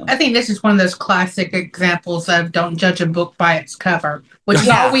 I think this is one of those classic examples of don't judge a book by its cover, which is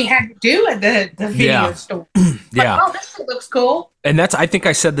all we had to do at the video store. Yeah. Like, oh, this looks cool. And I think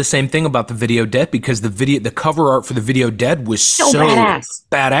I said the same thing about the Video Dead, because the cover art for the Video Dead was so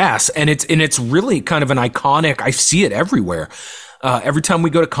badass. And it's really kind of an iconic. I see it everywhere. Every time we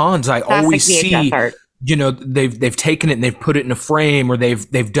go to cons, I always see art. You know, they've taken it and they've put it in a frame, or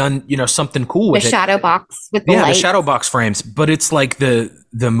they've done, you know, something cool with the it. shadow box with the lights. The shadow box frames. But it's like the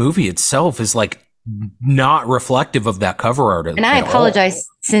movie itself is like not reflective of that cover art. And I apologize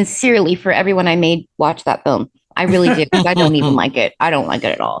sincerely for everyone I made watch that film. I really did, because I don't even like it. I don't like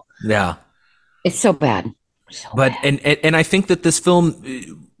it at all. Yeah, it's so bad. But and I think that this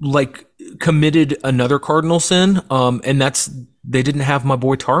film like committed another cardinal sin, and that's they didn't have my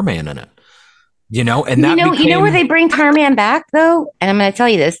boy Tarman in it. You know, and that you know where they bring Tarman back though, and I'm going to tell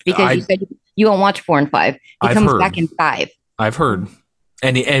you this because you said you won't watch 4 and 5. He comes back in 5. I've heard,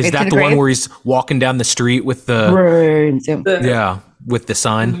 and is that the one where he's walking down the street with the with the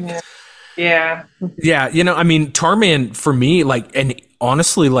sign? Yeah. You know, I mean, Tarman for me, like, and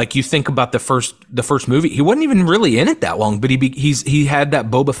honestly, like you think about the first movie, he wasn't even really in it that long, but he had that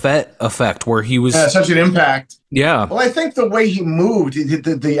Boba Fett effect where he was such an impact. Yeah. Well, I think the way he moved,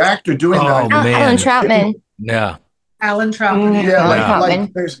 the actor doing that. Man. Alan Troutman. Yeah. Alan Troutman. Yeah,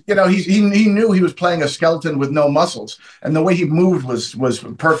 like there's, you know, he knew he was playing a skeleton with no muscles, and the way he moved was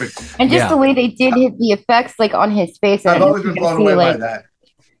perfect. And just the way they did the effects, like on his face. I've always been blown away by that.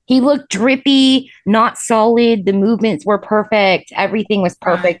 He looked drippy, not solid. The movements were perfect. Everything was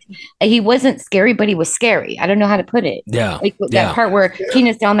perfect. He wasn't scary, but he was scary. I don't know how to put it. Yeah. Like that part where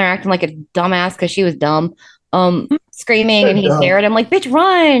Tina's down there acting like a dumbass because she was dumb, screaming, and he's there. And I'm like, bitch,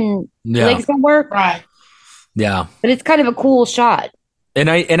 run. Yeah. Legs don't work. Right. Yeah. But it's kind of a cool shot. And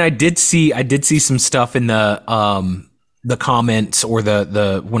I did see some stuff in the comments or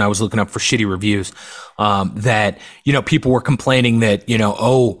the when I was looking up for shitty reviews, that, you know, people were complaining that, you know,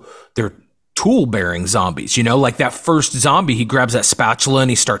 oh, they're tool bearing zombies, you know, like that first zombie, he grabs that spatula and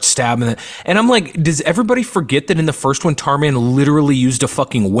he starts stabbing it. And I'm like, does everybody forget that in the first one, Tarman literally used a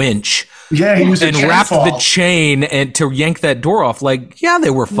fucking winch? Yeah, he used and wrapped the chain and to yank that door off. Like, yeah,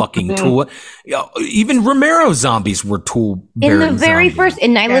 they were fucking tool. Even Romero zombies were tool bearing. In the very first,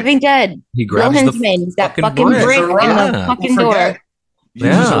 in Night Living Dead, he grabs that fucking brick in the fucking door. He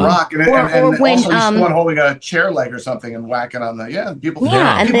uses a rock, and when also he's one holding a chair leg or something and whacking on the people.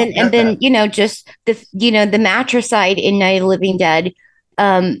 Yeah, and then you know, just the matricide in Night of the Living Dead,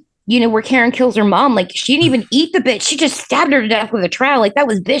 you know, where Karen kills her mom, like she didn't even eat the bitch, she just stabbed her to death with a trowel. Like that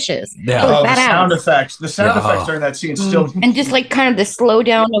was vicious. Yeah, the sound effects during that scene still, and just like kind of the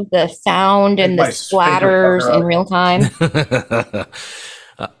slowdown of the sound and the splatters in real time.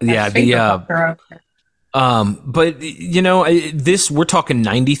 But you know, we're talking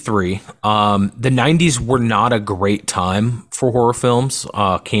 93. The 90s were not a great time for horror films.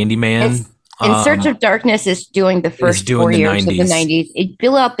 Candyman. In Search of Darkness is doing the first 4 years of the 90s. It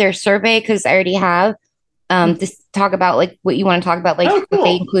fill out their survey because I already have just talk about like what you want to talk about, like if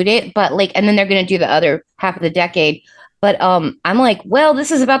they include it, but like, and then they're going to do the other half of the decade. But I'm like, well,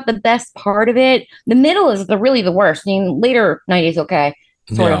 this is about the best part of it. The middle is really the worst. I mean, later 90s, okay,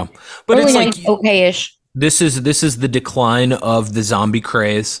 sort of. But early it's like 90s, okay-ish. This is the decline of the zombie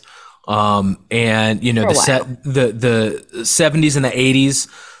craze, and you know the 70s and the 80s,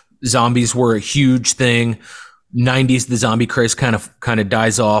 zombies were a huge thing. 90s, the zombie craze kind of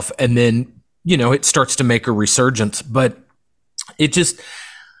dies off, and then you know it starts to make a resurgence. But it just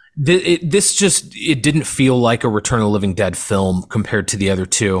it didn't feel like a Return of the Living Dead film compared to the other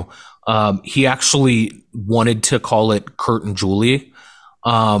two. He actually wanted to call it Kurt and Julie.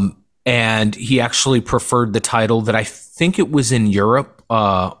 And he actually preferred the title that I think it was in Europe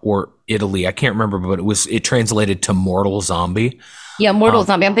or Italy. I can't remember, but it translated to Mortal Zombie. Yeah, Mortal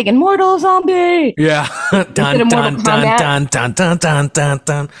Zombie. I'm thinking Mortal Zombie. Yeah. Dun, dun, dun, dun, dun, dun, dun,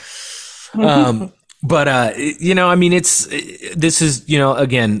 dun, dun. But, you know, I mean, this is, you know,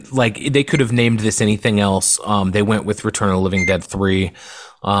 again, like they could have named this anything else. They went with Return of the Living Dead 3.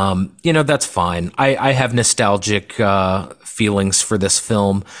 You know, that's fine. I have nostalgic feelings for this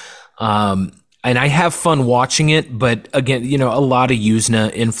film. And I have fun watching it. But again, you know, a lot of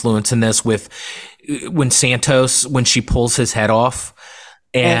Yuzna influence in this with when she pulls his head off.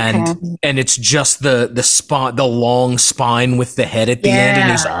 And it's just the long spine with the head at the end,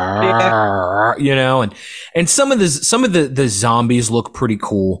 and he's you know, and some of the zombies look pretty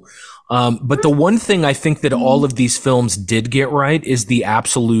cool. But the one thing I think that all of these films did get right is the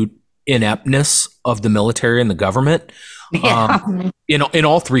absolute ineptness of the military and the government. In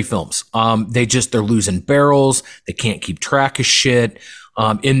all three films, they're losing barrels. They can't keep track of shit.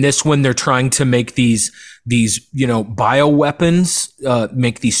 In this one, they're trying to make these, you know, bioweapons,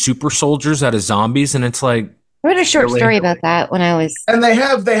 make these super soldiers out of zombies. And it's like, I read a short story about that when I was. And they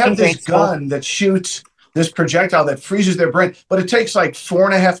have this gun that shoots this projectile that freezes their brain, but it takes like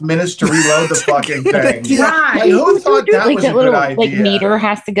 4.5 minutes to reload the fucking thing. Right. Like, who thought that like was that a little good idea? like meter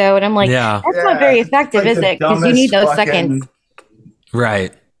has to go, and I'm like, that's not very effective, is it? Because you need those seconds.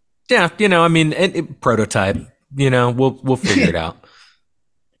 Right. Yeah. You know, I mean, prototype. You know, we'll figure it out.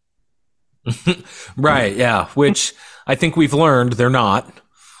 Right, yeah, which I think we've learned they're not.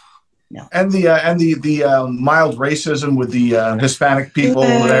 No. And the mild racism with the Hispanic people.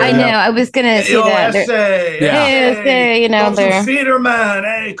 I know. I was gonna say that. You know, they're feeder man,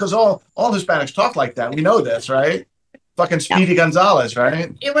 hey, because all Hispanics talk like that. We know this, right? Fucking Speedy Gonzalez,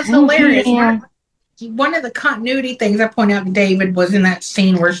 right? It was hilarious. One of the continuity things I point out to David was in that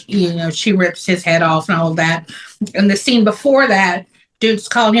scene where she rips his head off and all of that, and the scene before that. Dude's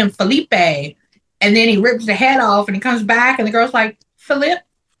calling him Felipe, and then he rips the head off, and he comes back, and the girl's like, Philip?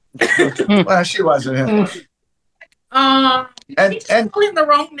 Well, she wasn't him. And calling the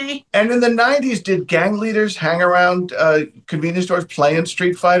wrong name. And in the 90s, did gang leaders hang around convenience stores playing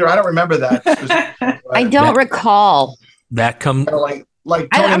Street Fighter? I don't remember that. I don't recall. That comes like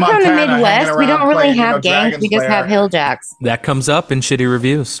Tony I'm Montana from the Midwest. We don't really have gangs. Dragon We just have hill jacks. That comes up in shitty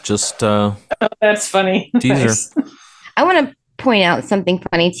reviews. Just that's funny. Teaser. Nice. I want to point out something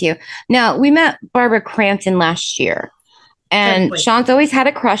funny to you. Now, we met Barbara Crampton last year, and Sean's always had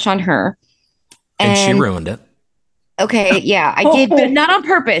a crush on her. And she ruined it. Okay, yeah, I did, but not on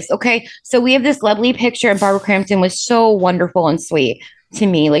purpose. Okay, so we have this lovely picture, and Barbara Crampton was so wonderful and sweet to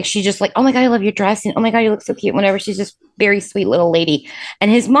me. Like, she just like, oh my God, I love your dress, and oh my God, you look so cute. Whenever she's just very sweet little lady. And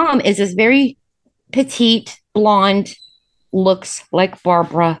his mom is this very petite, blonde, looks like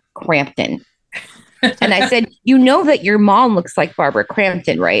Barbara Crampton. And I said, you know that your mom looks like Barbara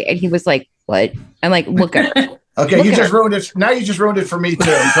Crampton, right? And he was like, what? I'm like, look at her. Okay, you just ruined it. Now you just ruined it for me too.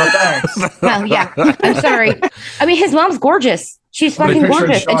 So thanks. Well, yeah, I'm sorry. I mean, his mom's gorgeous. She's fucking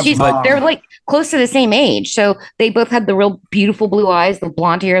gorgeous. And they're like close to the same age. So they both had the real beautiful blue eyes, the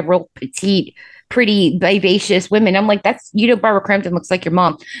blonde hair, real petite, pretty vivacious women. I'm like, Barbara Crampton looks like your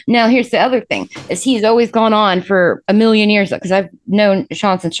mom. Now, here's the other thing is he's always gone on for a million years because I've known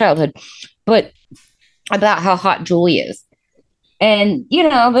Sean since childhood. But about how hot Julie is. And,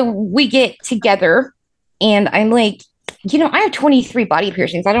 we get together and I'm like, I have 23 body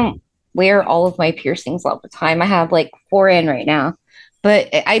piercings. I don't wear all of my piercings all the time. I have like 4 in right now, but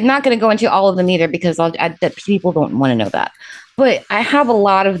I'm not going to go into all of them either because people don't want to know that. But I have a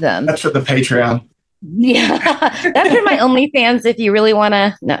lot of them. That's for the Patreon. Yeah, that's for my OnlyFans if you really want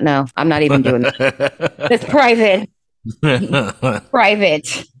to. No, I'm not even doing that. That's private.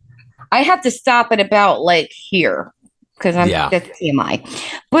 Private. I have to stop at about like here because that's TMI.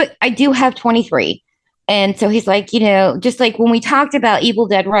 But I do have 23. And so he's like, just like when we talked about Evil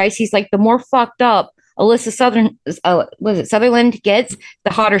Dead Rise, he's like, the more fucked up Alyssa Sutherland gets,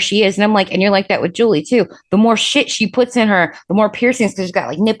 the hotter she is. And I'm like, and you're like that with Julie too. The more shit she puts in her, the more piercings, because she's got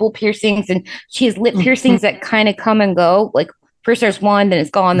like nipple piercings and she has lip piercings that kind of come and go. Like first there's one, then it's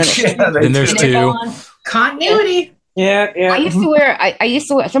gone. Then there's 2. Continuity. Yeah. I used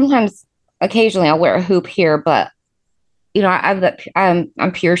to wear sometimes occasionally I'll wear a hoop here, but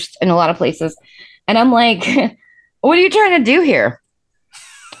I'm pierced in a lot of places. And I'm like, what are you trying to do here?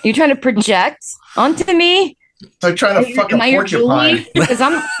 Are you trying to project onto me? They're trying to fucking porcupine. Because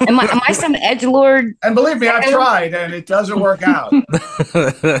am I some edgelord? And believe me, I've tried and it doesn't work out.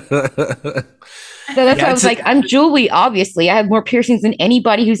 So that's why I was like, I'm Julie, obviously. I have more piercings than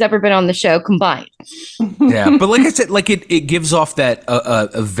anybody who's ever been on the show combined. Yeah, but like I said, like it gives off that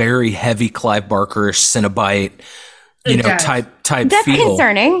a very heavy Clive Barker Cenobite, type that's feel.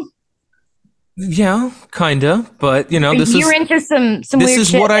 Concerning. Yeah, kinda. But You're into some this weird is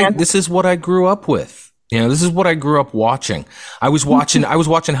shit, what man. this is what I grew up with. This is what I grew up watching. I was watching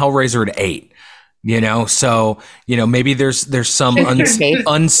Hellraiser at 8. So maybe there's some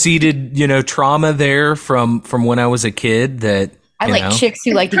unseated trauma there from when I was a kid that I like chicks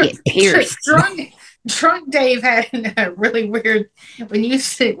who like to get pierced. Drunk Dave had a really weird when you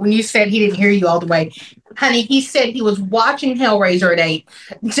said he didn't hear you all the way, honey. He said he was watching Hellraiser at 8.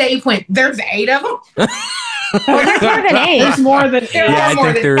 Dave went, "There's 8 of them." Well, there's more than 8. There's more than I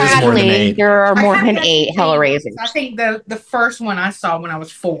think there is more than 8. There are more than 8 Hellraisers. I think the first one I saw when I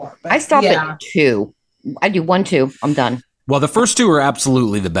was 4. But I stopped at 2. I do 1, 2. I'm done. Well, the first 2 are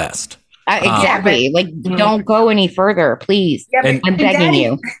absolutely the best. Exactly. Don't go any further, please. Yeah, I'm begging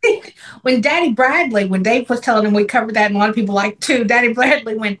you. When Daddy Bradley, when Dave was telling him we covered that, and a lot of people like too, Daddy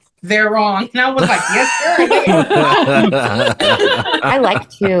Bradley went, "They're wrong," and I was like, "Yes, sir." I like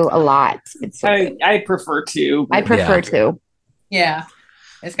 2 a lot. I prefer 2. I prefer 2. Yeah.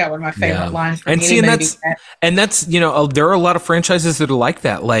 It's got one of my favorite lines. From And see, and that's there are a lot of franchises that are like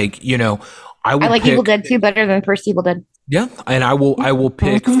that. Like I like Evil Dead 2 better than first Evil Dead. Yeah, and I will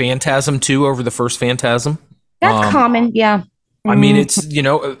pick Phantasm 2 over the first Phantasm. That's common, yeah. I mean, it's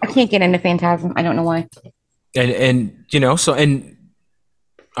I can't get into Phantasm. I don't know why. And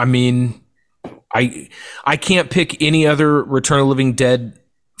I mean, I can't pick any other Return of the Living Dead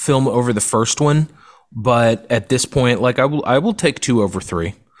film over the first one, but at this point, like I will take 2 over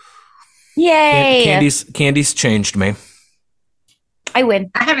 3. Yay! Candy's changed me. I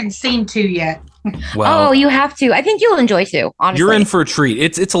win. I haven't seen 2 yet. Well, you have to. I think you'll enjoy 2. Honestly, you're in for a treat.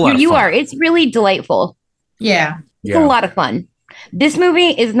 It's a lot. You of fun. are. It's really delightful. Yeah, it's a lot of fun. This movie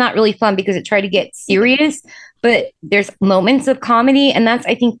is not really fun because it tried to get serious, but there's moments of comedy, and that's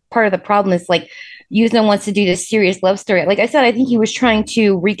I think part of the problem is like Yuzna wants to do this serious love story. Like I said, I think he was trying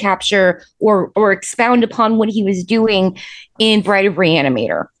to recapture or expound upon what he was doing in Bride of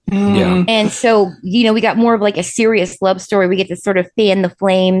Reanimator. Yeah. And so, we got more of like a serious love story. We get to sort of fan the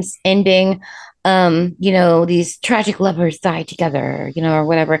flames ending. These tragic lovers die together, or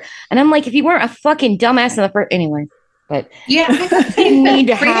whatever. And I'm like, if you weren't a fucking dumbass in the first anyway, but yeah, it didn't need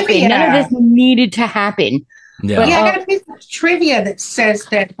to happen. None of this needed to happen. Yeah. But, I got a piece of trivia that says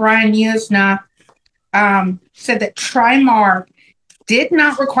that Brian Yuzna said that Trimark did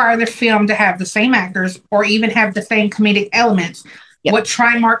not require the film to have the same actors or even have the same comedic elements. Yep. What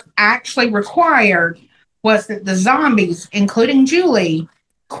Trimark actually required was that the zombies, including Julie,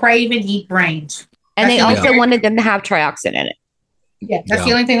 crave and eat brains. And they also wanted them to have trioxin in it. Yeah, that's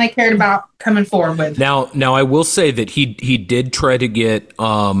the only thing they cared about coming forward with. Now I will say that he did try to get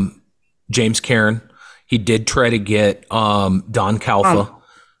James Cairn. He did try to get Don Calfa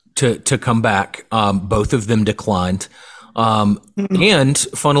to come back. Both of them declined. And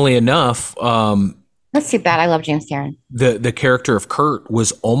funnily enough, that's too bad. I love James Cairn. The character of Kurt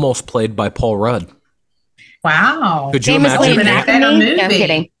was almost played by Paul Rudd. Wow! Could you imagine? No, I'm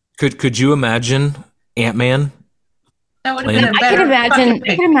kidding. Could you imagine Ant-Man? That would have been a I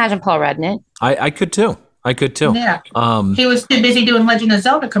could imagine Paul Rudd in it. I could too. Yeah. He was too busy doing Legend of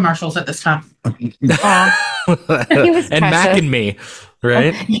Zelda commercials at this time. He was and Mac and Me,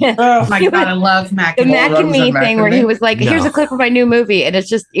 right? Yeah. Oh my God, I love Mac the and Me. Mac and Me thing where he was like, "Here's a clip of my new movie," and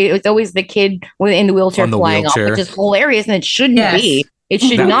it was always the kid in the wheelchair flying off, which is hilarious, and it shouldn't be. It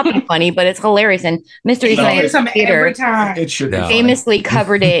should not be funny, but it's hilarious. And Mystery Science Theater it should be famously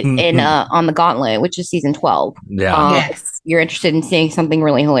covered it in on the Gauntlet, which is season 12. Yeah, if you're interested in seeing something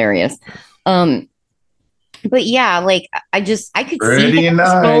really hilarious. But yeah, like I could pretty see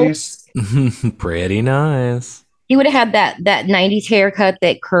nice. Pretty nice. He would have had that 90s haircut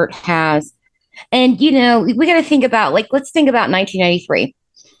that Kurt has. And we got to think about let's think about 1993.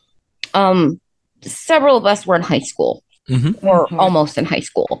 Several of us were in high school. Or almost in high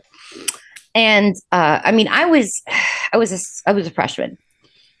school. And I mean, I was a freshman,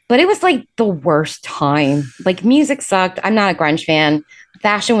 but it was like the worst time. Like music sucked. I'm not a grunge fan.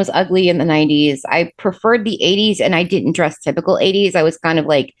 Fashion was ugly in the 90s. I preferred the 80s and I didn't dress typical 80s. I was kind of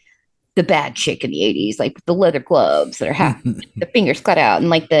like the bad chick in the 80s, like the leather gloves that are half the fingers cut out and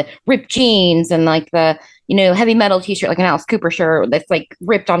like the ripped jeans and like the, heavy metal t-shirt, like an Alice Cooper shirt that's like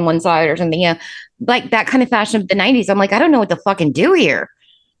ripped on one side or something. Yeah. Like that kind of fashion of the 90s. I'm like, I don't know what to fucking do here.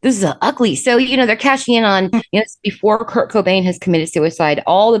 This is ugly. So, they're cashing in on, before Kurt Cobain has committed suicide,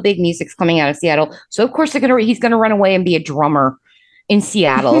 all the big music's coming out of Seattle. So of course he's going to run away and be a drummer in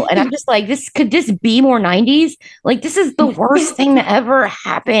Seattle. And I'm just like, could this be more 90s? Like, this is the worst thing that ever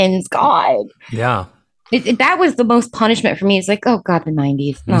happens. God. Yeah. That was the most punishment for me. It's like, oh God, the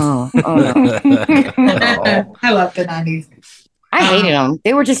 90s. No. Oh, no. I love the 90s. I hated them.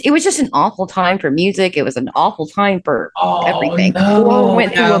 It was just an awful time for music. It was an awful time for everything. Horror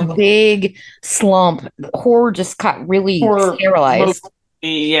went through a big slump. Horror just got really sterilized.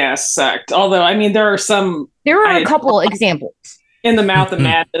 Yeah, sucked. Although, I mean, there are a couple examples. In the Mouth of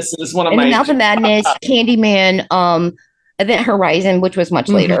Madness is one of my. In the Mouth of Madness, Candyman, Event Horizon, which was much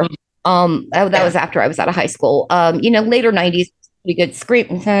later. That was after I was out of high school. Later 90s, pretty good. Scream,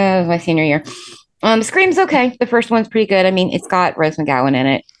 my senior year. Scream's okay. The first one's pretty good. I mean, it's got Rose McGowan in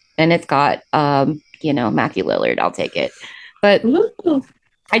it, and it's got Matthew Lillard. I'll take it. But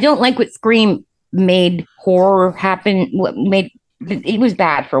I don't like what Scream made horror happen. It was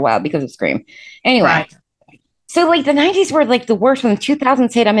bad for a while because of Scream. Anyway. Right. So like the 90s were like the worst. When the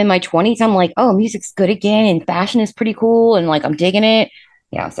 2000s hit, I'm in my 20s. I'm like, oh, music's good again, and fashion is pretty cool, and like I'm digging it.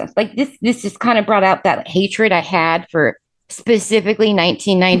 Yeah, so like this just kind of brought out that hatred I had for specifically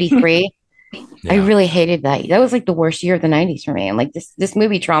 1993. Yeah. I really hated that. That was like the worst year of the 90s for me. And like this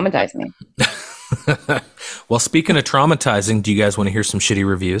movie traumatized me. Well, speaking of traumatizing, do you guys want to hear some shitty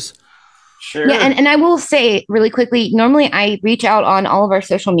reviews? Sure. Yeah, and I will say really quickly, normally I reach out on all of our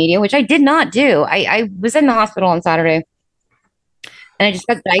social media, which I did not do. I was in the hospital on Saturday, and I just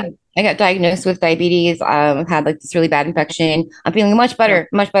got diagnosed with diabetes. I've had like this really bad infection. I'm feeling much better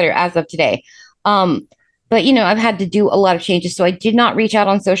as of today. But I've had to do a lot of changes, so I did not reach out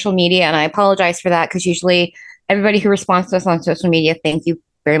on social media, and I apologize for that because usually everybody who responds to us on social media, thank you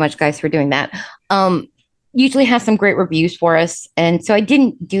very much, guys, for doing that. Usually has some great reviews for us. And so I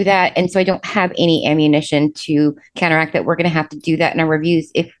didn't do that. And so I don't have any ammunition to counteract that. We're going to have to do that in our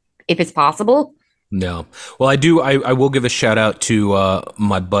reviews if it's possible. No. Well, I will give a shout out to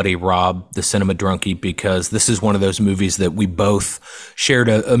my buddy Rob, the Cinema Drunkie, because this is one of those movies that we both shared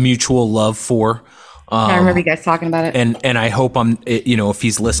a mutual love for. I remember you guys talking about it. And I hope if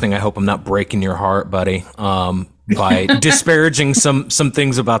he's listening, I hope I'm not breaking your heart, buddy. By disparaging some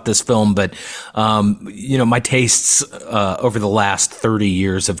things about this film, but my tastes over the last 30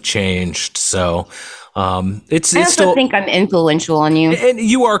 years have changed. So it's I also still think I'm influential on you, and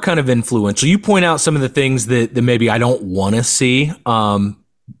you are kind of influential. You point out some of the things that maybe I don't want to see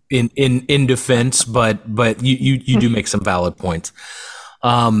in defense, but you do make some valid points.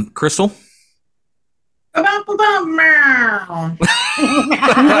 Crystal.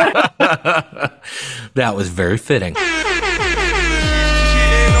 That was very fitting. Shitting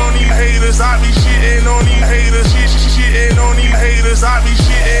on these haters, I be shitting on these haters. Shitting on these haters, I be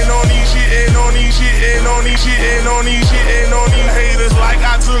shitting on these, shitting on these, shitting on these, shitting on these, shitting on these haters like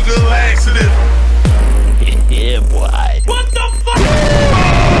I took a laxative. Yeah, boy. What the fuck?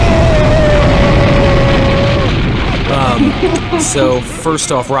 So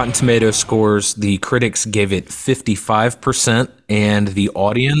first off, Rotten Tomatoes scores, the critics gave it 55% and the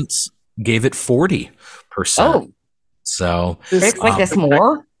audience gave it 40%. Oh, so critics like this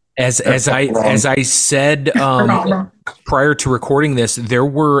more? As I said prior to recording this, there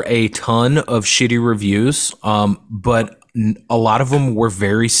were a ton of shitty reviews, but a lot of them were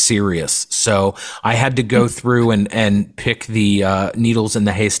very serious. So I had to go through and pick the needles in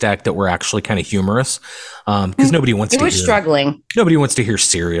the haystack that were actually kind of humorous, because nobody wants to. Struggling. Nobody wants to hear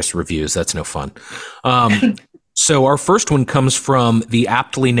serious reviews. That's no fun. So our first one comes from the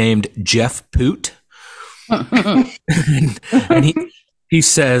aptly named Jeff Poot, and he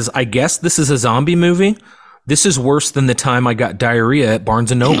says, "I guess this is a zombie movie. This is worse than the time I got diarrhea at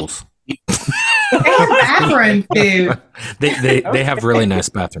Barnes and Noble's." Bathroom food. They have really nice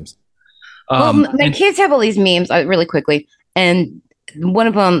bathrooms. My kids have all these memes really quickly, and one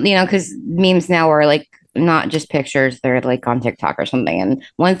of them, because memes now are like not just pictures; they're like on TikTok or something. And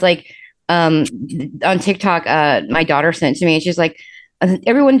one's like on TikTok, my daughter sent to me, and she's like,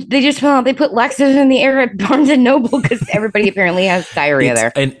 everyone, they put laxatives in the air at Barnes and Noble because everybody apparently has diarrhea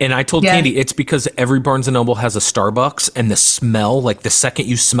there. And I told Candy it's because every Barnes and Noble has a Starbucks, and the smell, like the second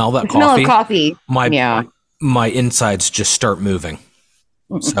you smell that coffee, my insides just start moving.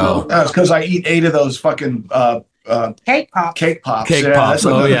 So that's because I eat 8 of those fucking cake pops. Cake pops.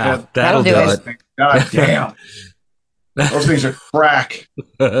 Oh yeah, that'll do it. God damn. Those things are crack.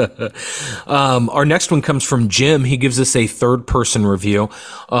 Our next one comes from Jim. He gives us a third-person review.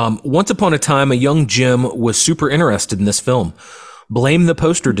 Once upon a time, a young Jim was super interested in this film. Blame the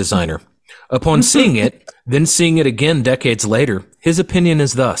poster designer. Upon seeing it, then seeing it again decades later, his opinion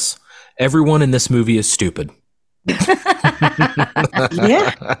is thus: everyone in this movie is stupid.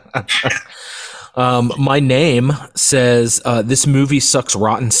 Yeah. My name says this movie sucks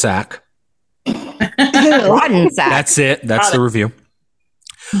rotten sack. Rotten sack. That's it. That's the review.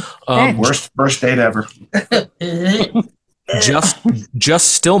 Worst first date ever. Just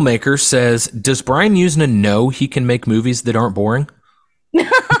Stillmaker says, does Brian Usna know he can make movies that aren't boring?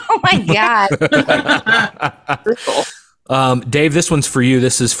 Oh my God. Dave, this one's for you.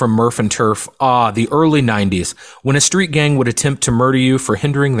 This is from Murph and Turf. The early 90s, when a street gang would attempt to murder you for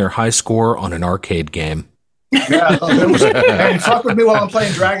hindering their high score on an arcade game. Yeah, hey, fuck with me while I'm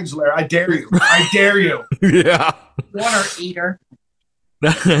playing Dragon's Lair. I dare you. I dare you. Yeah. Water eater.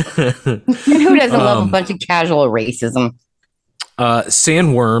 Who doesn't love a bunch of casual racism?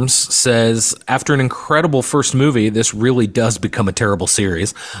 Sandworms says, after an incredible first movie, this really does become a terrible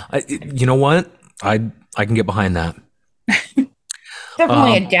series. You know what? I can get behind that.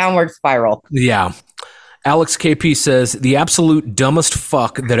 Definitely a downward spiral. Yeah. Alex KP says, the absolute dumbest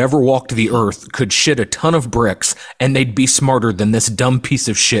fuck that ever walked the earth could shit a ton of bricks and they'd be smarter than this dumb piece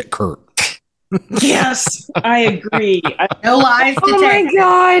of shit, Kurt. Yes, I agree. No lies detected. Oh my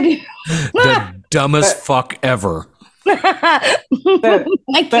God. The dumbest fuck ever. I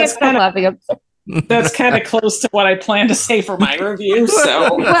can't stop laughing. That's kind of close to what I plan to say for my review.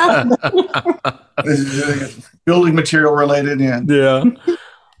 So, Building material related, yeah.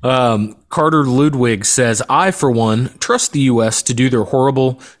 Carter Ludwig says, I, for one, trust the U.S. to do their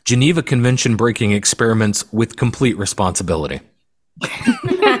horrible Geneva Convention breaking experiments with complete responsibility.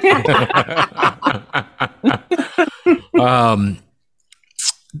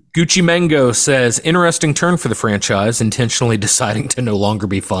 Gucci Mango says, interesting turn for the franchise, intentionally deciding to no longer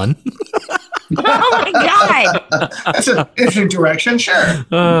be fun. Oh my God. That's an interesting direction, sure.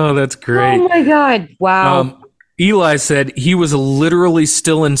 Oh, that's great. Oh my God. Wow. Eli said he was literally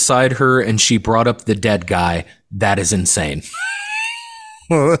still inside her and she brought up the dead guy. That is insane.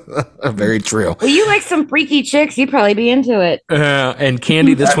 Very true. Well, you like some freaky chicks. You'd probably be into it. And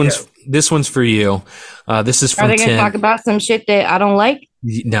Candy, this one's for you. This is from Tim. Are they going to talk about some shit that I don't like?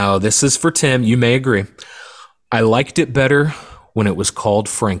 No, this is for Tim. You may agree. I liked it better when it was called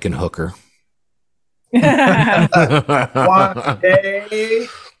Frankenhooker. One day.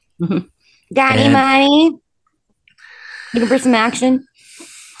 Got any money? Looking for some action?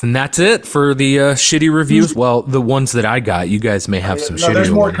 And that's it for the shitty reviews. Well, the ones that I got, you guys may have some shitty.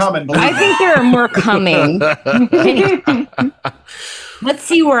 There's more ones. coming. I think there are more coming. Let's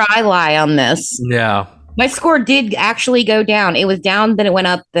see where I lie on this. Yeah. My score did actually go down. It was down, then it went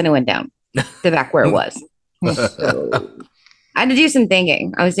up, then it went down to back where it was. So, I had to do some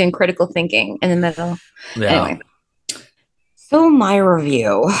thinking. I was doing critical thinking in the middle. Yeah. Anyway. So my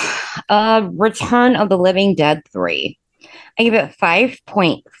review, Return of the Living Dead 3. I give it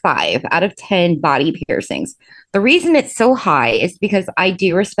 5.5 out of 10 body piercings. The reason it's so high is because I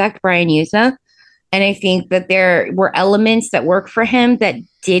do respect Brian Usna, and I think that there were elements that work for him that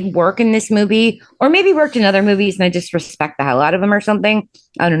did work in this movie, or maybe worked in other movies, and I just respect the hell out of him or something.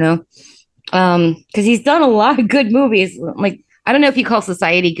 I don't know. Because he's done a lot of good movies. Like, I don't know if you call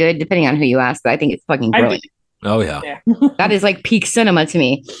Society good, depending on who you ask, but I think it's fucking brilliant. Oh, yeah. That is like peak cinema to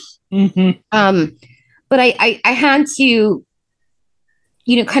me. Mm-hmm. But I had to,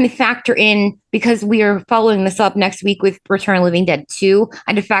 kind of factor in, because we are following this up next week with Return of the Living Dead 2.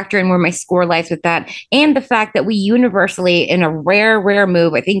 I had to factor in where my score lies with that. And the fact that we universally, in a rare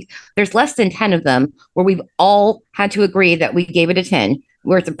move, I think there's less than 10 of them, where we've all had to agree that we gave it a 10,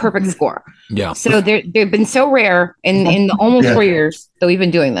 where it's a perfect score. Yeah. So they've been so rare in the almost 4 years that we've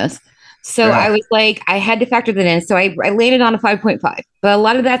been doing this. So I was like, I had to factor that in. So I landed on a 5.5. But a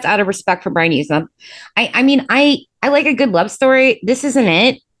lot of that's out of respect for Brian Usna. I mean, I like a good love story. This isn't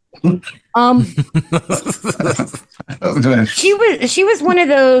it. She was one of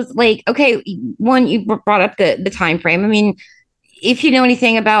those, like, okay, one, you brought up the time frame. I mean, if you know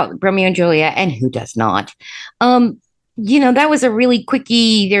anything about Romeo and Juliet, and who does not, that was a really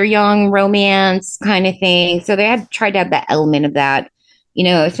quickie, they're young romance kind of thing. So they had tried to have that element of that.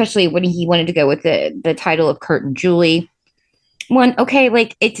 Especially when he wanted to go with the title of Kurt and Julie. One, okay,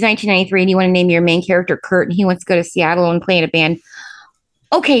 like, it's 1993 and you want to name your main character Kurt and he wants to go to Seattle and play in a band.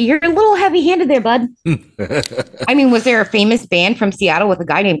 Okay, you're a little heavy-handed there, bud. I mean, was there a famous band from Seattle with a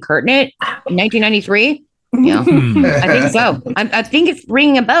guy named Kurt in it in 1993? Yeah, I think so. I think it's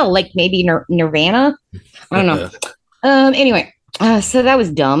ringing a bell, like maybe Nirvana. I don't know. Anyway. So that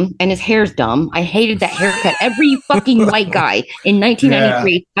was dumb, and his hair's dumb. I hated that haircut. Every fucking white guy in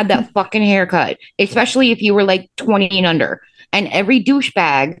 1993 had that fucking haircut, especially if you were like 20 and under. And every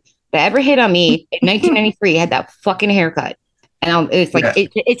douchebag that ever hit on me in 1993 had that fucking haircut. And it's like,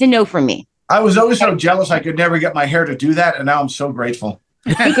 it's a no from me. I was always so jealous I could never get my hair to do that, and now I'm so grateful.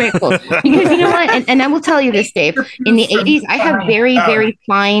 Be grateful. Because you know what? And I will tell you this, Dave. In the 80s, I have very, very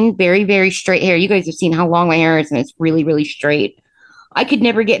fine, very, very straight hair. You guys have seen how long my hair is, and it's really, really straight. I could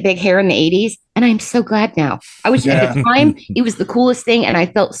never get big hair in the 80s, and I'm so glad now. I was at the time, it was the coolest thing, and I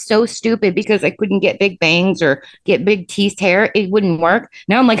felt so stupid because I couldn't get big bangs or get big teased hair. It wouldn't work.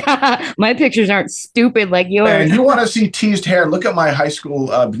 Now I'm like, my pictures aren't stupid like yours. And you want to see teased hair? Look at my high school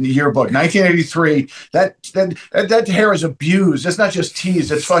yearbook, 1983. That hair is abused. It's not just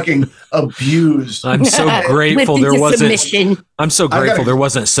teased; it's fucking abused. I'm so grateful there wasn't. I'm so grateful there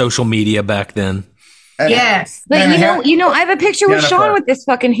wasn't social media back then. Yes. But you know, I have a picture with Sean with this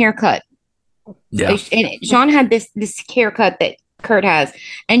fucking haircut. Yeah. And Sean had this haircut that Kurt has.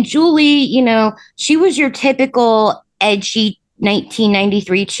 And Julie, you know, she was your typical edgy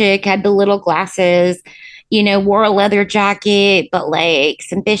 1993 chick, had the little glasses, you know, wore a leather jacket, but like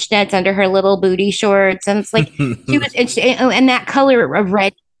some fishnets under her little booty shorts. And it's like, she was, and that color of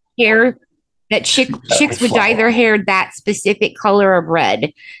red hair. That chicks would dye their hair that specific color of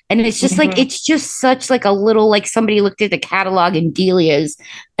red. And it's just like, it's just such like a little, like somebody looked at the catalog in Delia's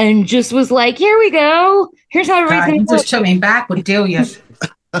and just was like, here we go. Here's how everything just took me back with Delia's.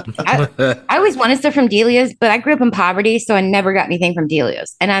 I always wanted stuff from Delia's, but I grew up in poverty, so I never got anything from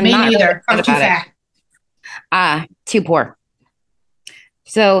Delia's. And I'm not neither. I'm too fat. Too poor.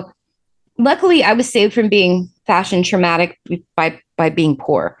 So luckily I was saved from being fashion traumatic by being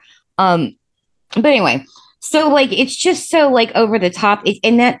poor. But anyway, so like it's just so like over the top,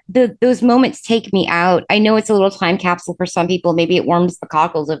 and that those moments take me out. I know it's a little time capsule for some people. Maybe it warms the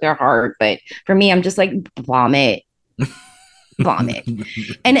cockles of their heart, but for me, I'm just like vomit.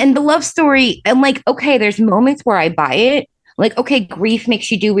 And the love story, and like, okay, there's moments where I buy it. Like, okay, grief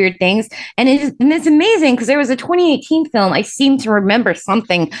makes you do weird things, and it's amazing because there was a 2018 film. I seem to remember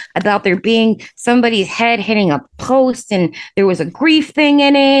something about there being somebody's head hitting a post, and there was a grief thing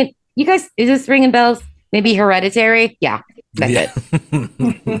in it. You guys, is this ringing bells? Maybe Hereditary? Yeah, that's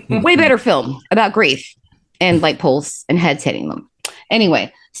it. Way better film about grief and like poles and heads hitting them.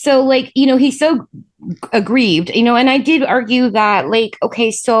 Anyway, so like, you know, he's so aggrieved, you know, and I did argue that like,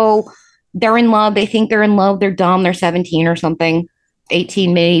 okay, so they're in love. They think they're in love. They're dumb. They're 17 or something.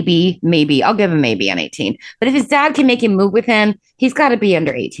 18, maybe. I'll give him maybe on 18. But if his dad can make him move with him, he's got to be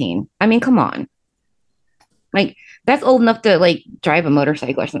under 18. I mean, come on. Like, that's old enough to like drive a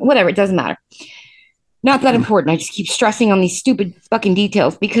motorcycle or something. Whatever, it doesn't matter. Not that important. I just keep stressing on these stupid fucking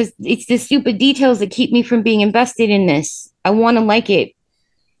details because it's the stupid details that keep me from being invested in this. I want to like it.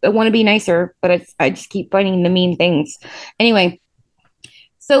 I want to be nicer, but I just keep finding the mean things. Anyway,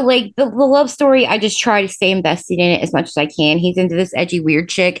 so like the love story, I just try to stay invested in it as much as I can. He's into this edgy, weird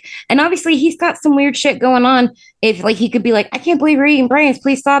chick. And obviously he's got some weird shit going on. If like he could be like, I can't believe you're eating brains,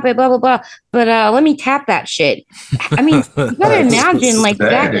 please stop it, blah, blah, blah. But let me tap that shit. I mean, you gotta imagine like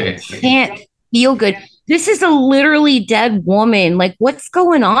that can't feel good. This is a literally dead woman. Like, what's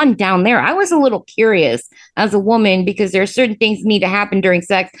going on down there? I was a little curious as a woman because there are certain things that need to happen during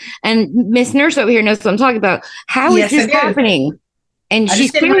sex. And Miss Nurse over here knows what I'm talking about. How is this happening? And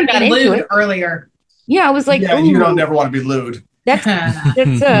she's clearly got into it earlier. Yeah, I was like, yeah, you don't never want to be lewd. That's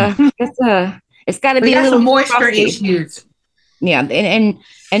it's got to be a little some moisture issues. Yeah, and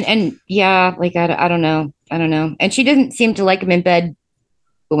yeah, like I don't know. And she doesn't seem to like him in bed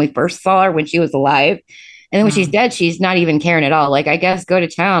when we first saw her when she was alive, and then when she's dead, she's not even caring at all. Like, I guess go to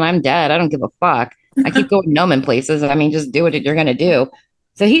town. I'm dead. I don't give a fuck. I keep going numb in places. I mean, just do what you're gonna do.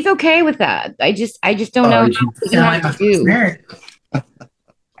 So he's okay with that. I just don't know what you have to do.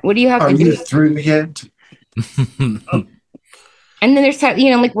 What do you have to do? Are you through yet? And then there's,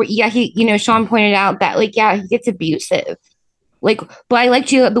 you know, like, yeah, he, you know, Sean pointed out that, like, yeah, he gets abusive. Like, but I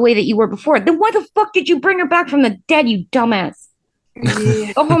liked you the way that you were before. Then why the fuck did you bring her back from the dead, you dumbass?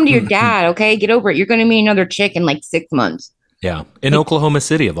 Go home to your dad, okay? Get over it. You're going to meet another chick in like 6 months. Yeah, in Oklahoma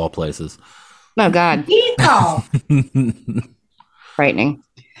City, of all places. Oh, God. Frightening.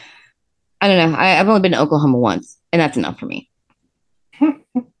 I don't know. I've only been to Oklahoma once, and that's enough for me.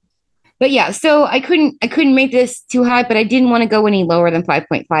 But yeah, so I couldn't make this too high, but I didn't want to go any lower than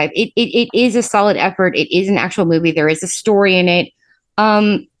 5.5. It is a solid effort. It is an actual movie. There is a story in it.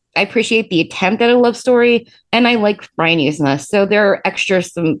 I appreciate the attempt at a love story, and I like Brian Usna. So there are extra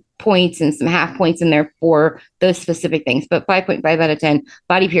some points and some half points in there for those specific things. But 5.5 out of 10.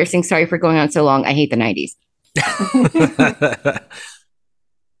 Body piercing. Sorry for going on so long. I hate the 90s.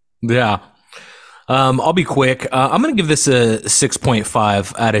 Yeah. I'll be quick. I'm going to give this a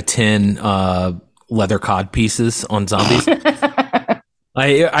 6.5 out of 10 leather cod pieces on zombies.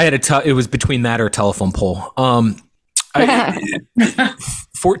 I had it was between that or a telephone pole.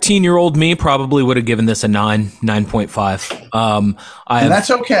 14-year-old me probably would have given this a 9.5. And that's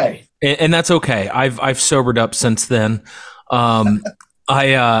okay. And that's okay. I've sobered up since then.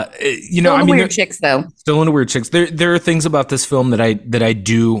 Still into weird chicks, though. Still into weird chicks. There are things about this film that I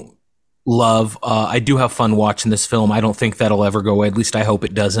do love. I do have fun watching this film. I don't think that'll ever go away. At least I hope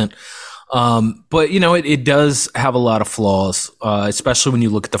it doesn't. But it does have a lot of flaws, especially when you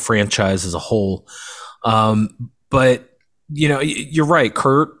look at the franchise as a whole. But you're right,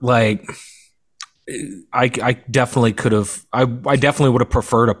 Kurt. Like, I definitely could have. I definitely would have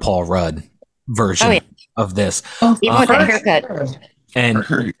preferred a Paul Rudd version of this. Even with that haircut. And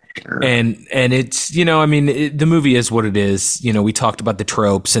it's, the movie is what it is. We talked about the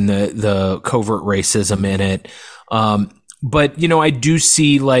tropes and the covert racism in it. But, I do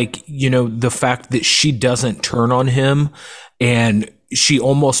see the fact that she doesn't turn on him and she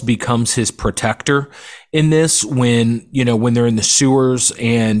almost becomes his protector in this when they're in the sewers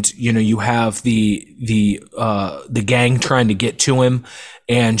and, you have the gang trying to get to him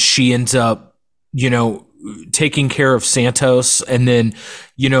and she ends up, taking care of Santos, and then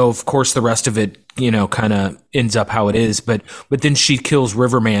of course the rest of it kind of ends up how it is, but then she kills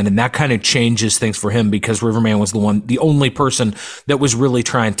Riverman, and that kind of changes things for him because Riverman was the only person that was really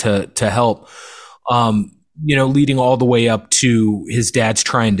trying to help, leading all the way up to his dad's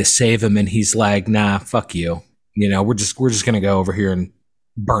trying to save him and he's like, nah, fuck you, we're just gonna go over here and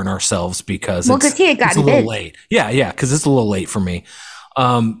burn ourselves because he had gotten it's a little late. Yeah, because it's a little late for me.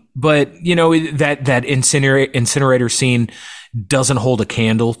 But that incinerator scene doesn't hold a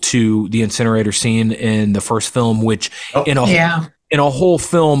candle to the incinerator scene in the first film, which in a whole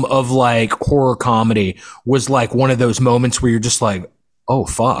film of like horror comedy was like one of those moments where you're just like, oh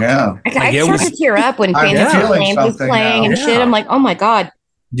fuck. Yeah. I started to tear up when Fantasy Flames was playing and shit. I'm like, oh my God.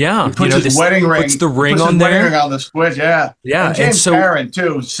 Yeah. He puts his wedding ring. Puts the ring on there. Wedding ring on the squid. Yeah. Yeah. And James Karen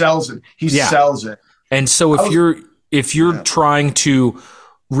too sells it. He sells it. And so if you're trying to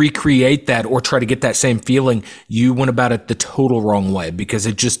recreate that or try to get that same feeling, you went about it the total wrong way because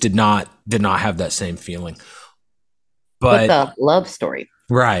it just did not have that same feeling. But the love story.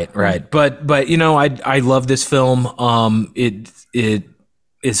 Right. But I love this film. It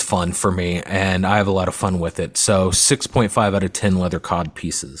is fun for me and I have a lot of fun with it. So 6.5 out of 10 leather cod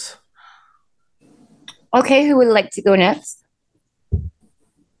pieces. Okay, who would like to go next?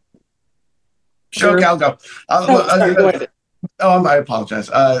 Sure, I'll go. Go ahead. I apologize.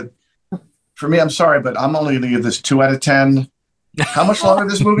 For me, I'm sorry, but I'm only going to give this 2 out of 10. How much longer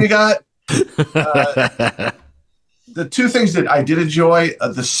this movie got? The two things that I did enjoy,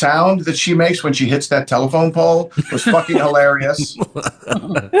 the sound that she makes when she hits that telephone pole was fucking hilarious.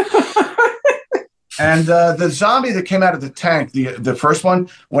 And the zombie that came out of the tank, the first one,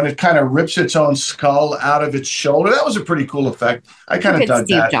 when it kind of rips its own skull out of its shoulder, that was a pretty cool effect. I kind of dug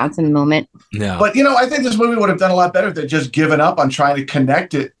Steve that. Johnson moment. Yeah. But, I think this movie would have done a lot better if they'd just given up on trying to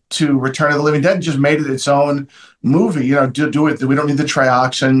connect it to Return of the Living Dead and just made it its own movie. Do it. We don't need the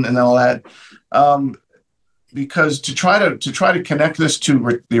trioxin and all that. Because to try to connect this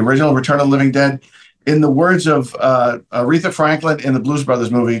to the original Return of the Living Dead, in the words of Aretha Franklin in the Blues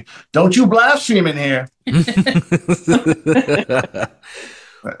Brothers movie, "Don't you blaspheme in here."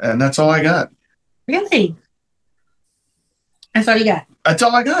 And that's all I got. Really? That's all you got? That's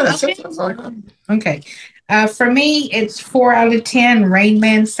all I got. That's all I got. Okay. For me, it's 4 out of 10. Rain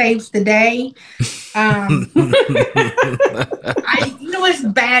Man saves the day. It's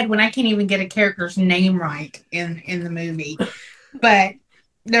bad when I can't even get a character's name right in the movie. But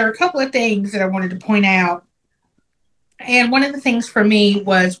there are a couple of things that I wanted to point out. And one of the things for me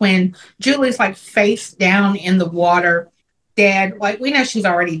was when Julie's like face down in the water, dead. Like, we know she's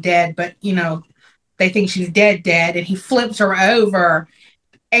already dead, but they think she's dead, and he flips her over.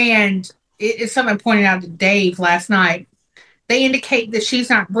 And it's something pointed out to Dave last night. They indicate that she's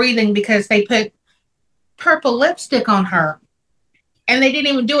not breathing because they put purple lipstick on her. And they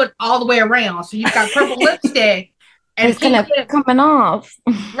didn't even do it all the way around. So you've got purple lipstick. And it's going to coming off.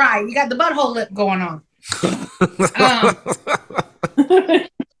 Right. You got the butthole lip going on.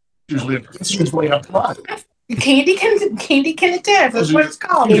 Usually up front. Candy can attest. That's what it's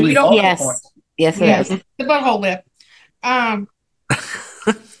called. Yes, it is. The butthole lip. And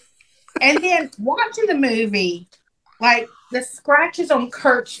then watching the movie, like the scratches on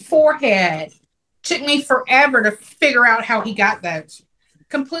Kurt's forehead took me forever to figure out how he got those.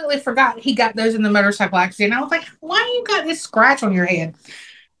 Completely forgot he got those in the motorcycle accident. I was like, why you got this scratch on your head?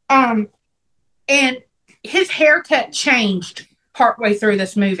 And his haircut changed partway through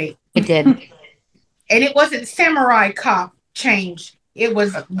this movie. It did. And it wasn't samurai cop change. It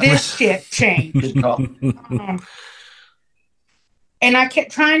was this shit change. And I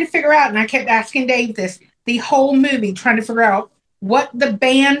kept trying to figure out, and I kept asking Dave this, the whole movie, trying to figure out what the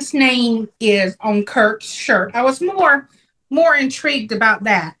band's name is on Kurt's shirt. I was more more intrigued about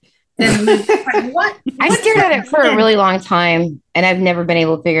that than the movie. Like, what? I stared at it for a really long time, and I've never been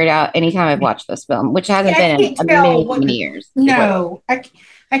able to figure it out anytime I've watched this film, which hasn't been in many years. No,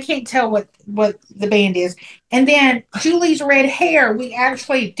 I can't tell what the band is. And then Julie's red hair, we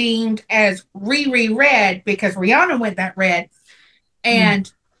actually deemed as Riri red because Rihanna went that red. And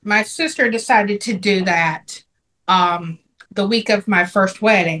my sister decided to do that the week of my first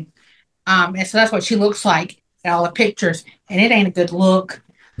wedding. And so that's what she looks like in all the pictures. And it ain't a good look.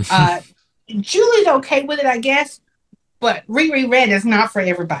 Julie's okay with it, I guess. But Riri red is not for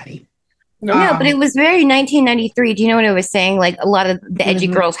everybody. No, but it was very 1993. Do you know what I was saying? Like a lot of the edgy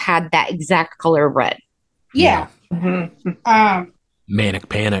girls had that exact color of red. Yeah. Manic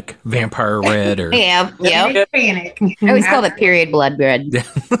Panic, Vampire Red, or Manic Panic. I always call it period blood red.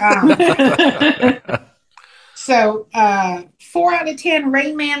 So 4 out of 10.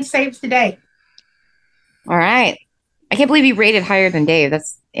 Rain Man saves the day. All right. I can't believe you rated higher than Dave.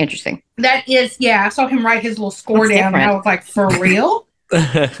 That's interesting. That is, I saw him write his little score down, and I was like, for real?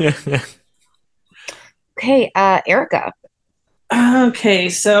 Okay, Erica. Okay,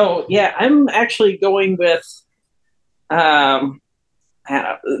 so I'm actually going with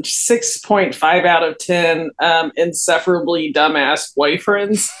 6.5 out of 10 insufferably dumbass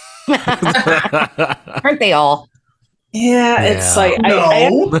boyfriends. Aren't they all? Yeah, it's like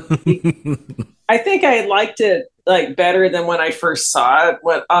I think I liked it like better than when I first saw it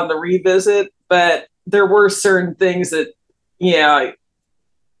on the revisit, but there were certain things that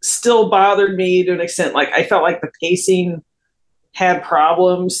still bothered me to an extent. Like I felt like the pacing had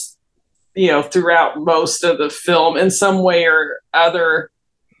problems, throughout most of the film in some way or other.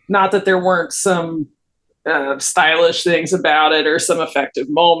 Not that there weren't some stylish things about it or some effective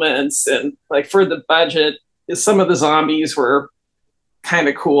moments, and like for the budget, some of the zombies were kind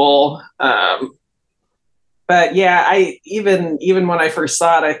of cool. But I even when I first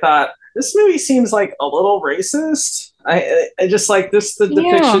saw it, I thought this movie seems like a little racist. I just like the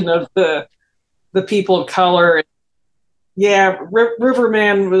depiction of the people of color.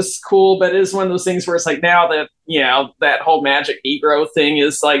 Riverman was cool, but it is one of those things where it's like now that that whole magic Negro thing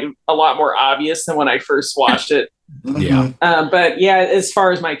is like a lot more obvious than when I first watched it. But as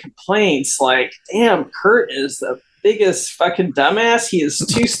far as my complaints, like damn, Kurt is the biggest fucking dumbass. He is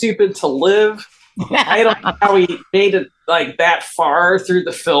too stupid to live. I don't know how he made it like that far through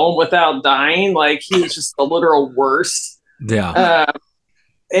the film without dying. Like he was just the literal worst.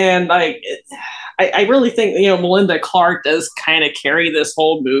 And like I really think Melinda Clarke does kind of carry this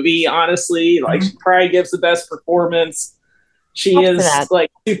whole movie. Honestly, like she probably gives the best performance. She is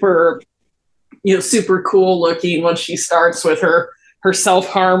like super cool looking when she starts with her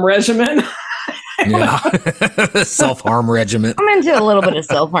self-harm regimen. Self-harm regimen. I'm into a little bit of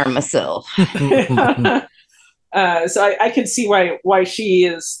self-harm myself. So I can see why she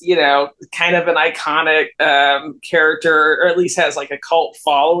is, kind of an iconic character, or at least has like a cult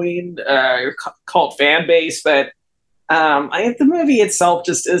following, cult fan base. But the movie itself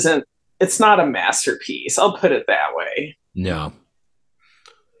just isn't. It's not a masterpiece. I'll put it that way. No.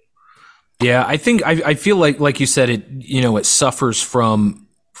 Yeah, I think I feel like you said it. It suffers from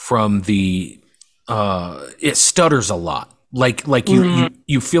the. It stutters a lot. Like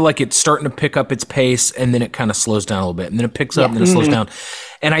you feel like it's starting to pick up its pace, and then it kind of slows down a little bit, and then it picks up, and then it slows down.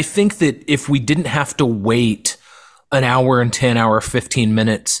 And I think that if we didn't have to wait an hour and 15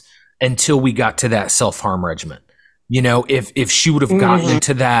 minutes until we got to that self-harm regimen, if she would have gotten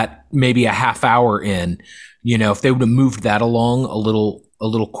into that maybe a half hour in, if they would have moved that along a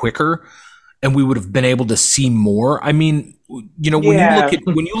little quicker, and we would have been able to see more. I mean, when you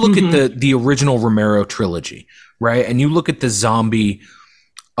look at the original Romero trilogy, right, and you look at the zombie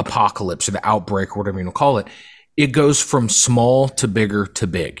apocalypse or the outbreak or whatever you want to call it, it goes from small to bigger to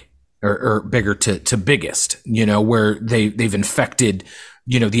big, or bigger to biggest. Where they've infected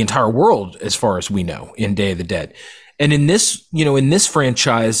the entire world as far as we know in Day of the Dead, and in this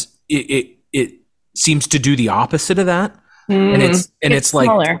franchise, it seems to do the opposite of that. And it's like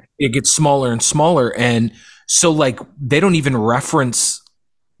smaller. It gets smaller and smaller, and so like they don't even reference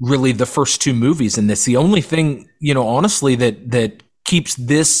really the first two movies in this. The only thing honestly that keeps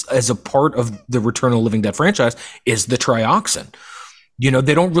this as a part of the Return of the Living Dead franchise is the trioxin.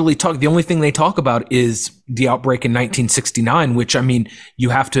 They don't really talk. The only thing they talk about is the outbreak in 1969, which I mean you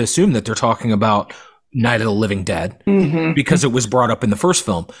have to assume that they're talking about Night of the Living Dead because it was brought up in the first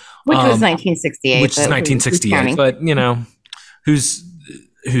film, which was 1968. Which is 1968, but who's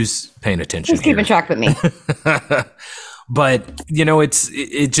paying attention? Who's keeping track with me? But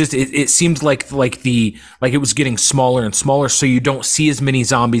it seems like it was getting smaller and smaller, so you don't see as many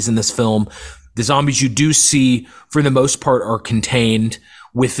zombies in this film. The zombies you do see, for the most part, are contained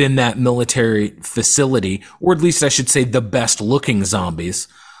within that military facility, or at least I should say the best looking zombies.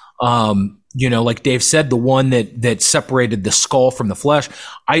 Like Dave said, the one that separated the skull from the flesh,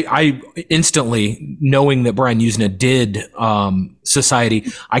 I instantly, knowing that Brian Usna did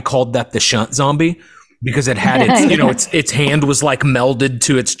Society, I called that the shunt zombie, because it had its, its hand was like melded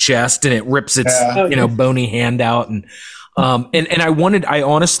to its chest, and it rips its, bony hand out. And I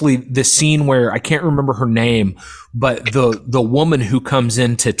honestly, the scene where I can't remember her name, but the woman who comes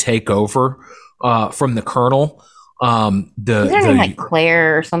in to take over, from the colonel, like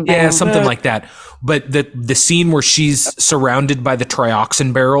Claire or something. Yeah, something like that. But the scene where she's surrounded by the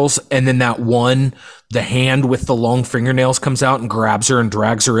trioxin barrels, and then the hand with the long fingernails comes out and grabs her and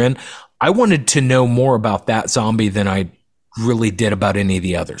drags her in. I wanted to know more about that zombie than I really did about any of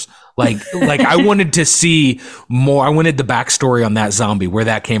the others. Like I wanted to see more. I wanted the backstory on that zombie, where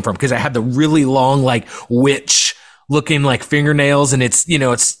that came from, because I had the really long, like, witch looking like fingernails, and its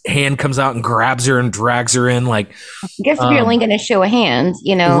hand comes out and grabs her and drags her in. Like, I guess if you're only going to show a hand,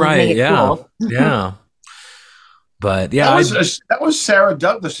 right? Make it cool. Yeah. But yeah, that was Sarah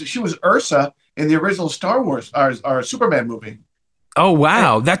Douglas. She was Ursa in the original Star Wars or Superman movie. Oh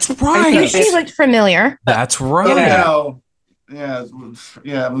wow, that's I right. think she looked familiar. That's right. Yeah,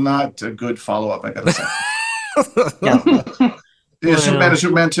 not a good follow up, I gotta say. Yeah,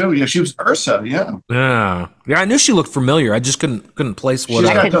 Superman 2. Yeah, she was Ursa. Yeah. I knew she looked familiar. I just couldn't place what.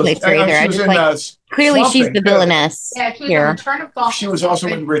 I couldn't place her either. I just clearly she's the villainess. Yeah, she was here. in Return of Swamp She was also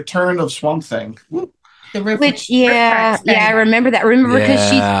in Return of Swamp Thing. Which I remember that.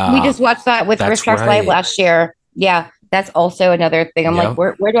 Because we just watched that with Rick Sharks Live last year. Yeah, that's also another thing. I'm like,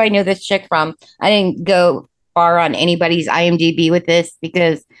 where do I know this chick from? I didn't go far on anybody's IMDb with this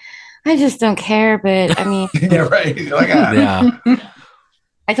because I just don't care. But I mean, yeah, right. Yeah.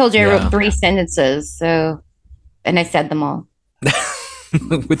 I told you I wrote 3 sentences, and I said them all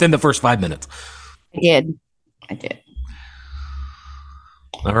within the first 5 minutes. I did.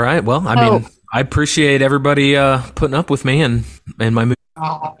 All right. Well, I mean, I appreciate everybody putting up with me and my movie.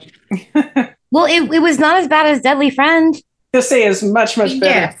 Well, it was not as bad as Deadly Friend. To say is much better.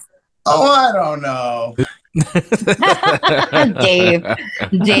 Yes. Oh, I don't know.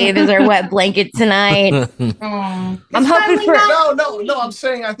 Dave is our wet blanket tonight. I'm hoping for no. I'm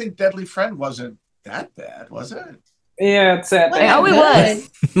saying I think Deadly Friend wasn't that bad, was it? Yeah, it's that. Oh, it was.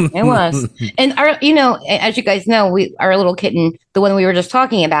 It was. And as you guys know, our little kitten, the one we were just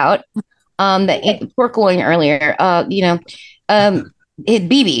talking about, that ate pork loin earlier.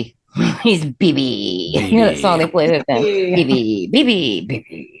 BB. He's BB. You know that song they play with him. BB.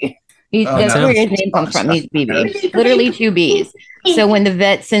 That's where his name comes from. He's BB. Literally 2 B's. So when the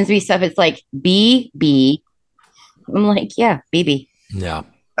vet sends me stuff, it's like BB. I'm like, yeah, BB. Yeah.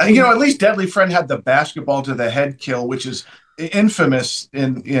 At least Deadly Friend had the basketball to the head kill, which is infamous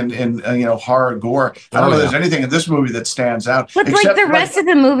in horror gore. I don't know if there's anything in this movie that stands out. But the rest of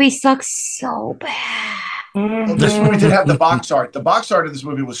the movie sucks so bad. Well, this movie did have the box art. The box art of this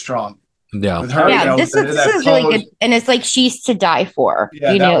movie was strong. Yeah. With her, this is really good, and it's like She's to Die For.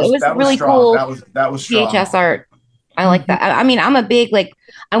 Yeah, it was really strong. cool. That was strong. VHS art. I like that. I mean, I'm a big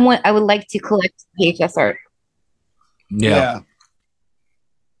I would like to collect VHS art. Yeah.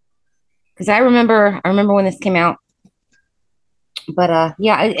 Because I remember when this came out. But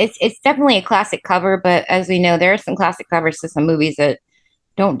it's definitely a classic cover. But as we know, there are some classic covers to some movies that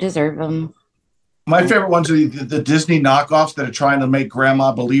don't deserve them. My favorite ones are the Disney knockoffs that are trying to make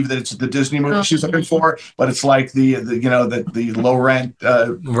Grandma believe that it's the Disney movie she's looking for, but it's like the low rent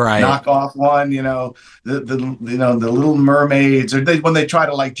knockoff one. The Little Mermaids, or when they try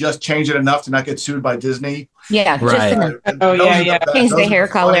to just change it enough to not get sued by Disney. Yeah, right. Change the hair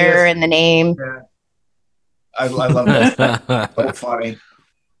color and the name. Yeah. I love that. So funny.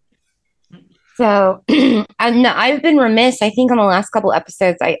 So I've been remiss. I think on the last couple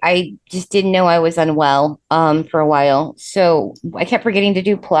episodes, I just didn't know I was unwell for a while. So I kept forgetting to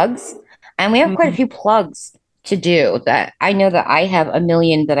do plugs. And we have quite a few plugs to do that I know that I have a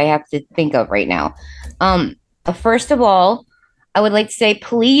million that I have to think of right now. First of all, I would like to say,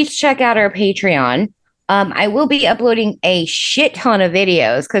 please check out our Patreon. I will be uploading a shit ton of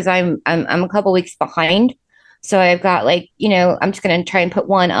videos because I'm a couple weeks behind. So I've got I'm just going to try and put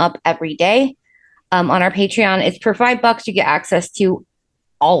one up every day. On our Patreon, it's for $5. You get access to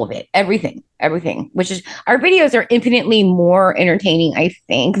all of it, everything, which is our videos are infinitely more entertaining, I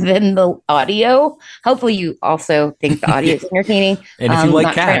think, than the audio. Hopefully you also think the audio is entertaining. And if you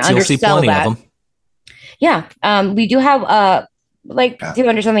like cats, you'll see plenty of them. Yeah. We do have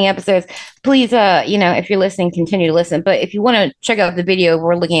 200 something episodes. Please, if you're listening, continue to listen. But if you want to check out the video,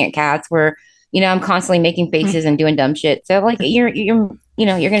 we're looking at cats. We're I'm constantly making faces and doing dumb shit. So like you're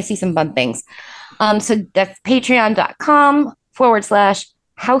gonna see some fun things. So that's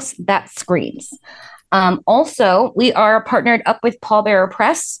patreon.com/house that screams. Also, we are partnered up with Pallbearer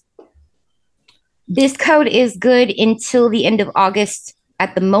Press. This code is good until the end of August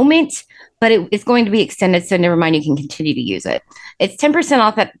at the moment, but it's going to be extended, so never mind, you can continue to use it. It's 10%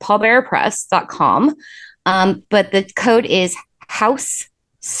 off at pallbearerpress.com, but the code is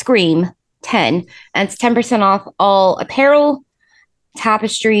HouseScream10, and it's 10% off all apparel,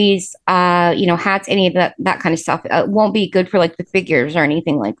 tapestries, hats, any of that kind of stuff. It won't be good for like the figures or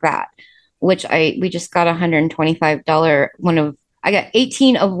anything like that, which we just got $125 I got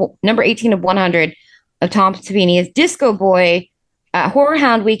number 18 of 100 of Tom Savini's Disco Boy at Horror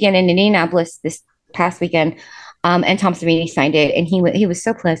Hound Weekend in Indianapolis this past weekend. And Tom Savini signed it, and he was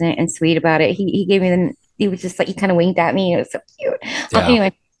so pleasant and sweet about it. He gave me he was just like, he kind of winked at me. It was so cute. Yeah.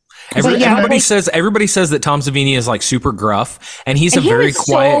 Anyway. Everybody says that Tom Savini is like super gruff, and he's a very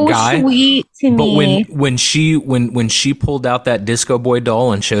quiet guy. Sweet to me. But when she pulled out that Disco Boy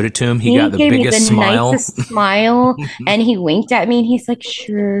doll and showed it to him, he got the biggest smile. Nicest smile, and he winked at me, and he's like,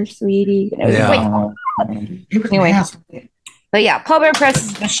 "Sure, sweetie." And I was like, anyway. But yeah, Pallbearer Press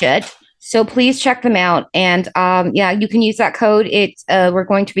is the shit. So please check them out, and you can use that code. We're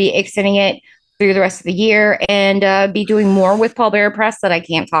going to be extending it through the rest of the year and be doing more with Pallbearer Press that I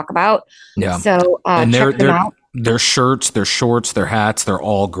can't talk about. Yeah. So and check them out. Their shirts, their shorts, their hats, they're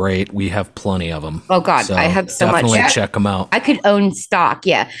all great. We have plenty of them. Oh God, so I have so much. Definitely check them out. I could own stock,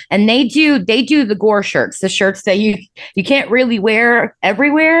 yeah. And they do the gore shirts, the shirts that you can't really wear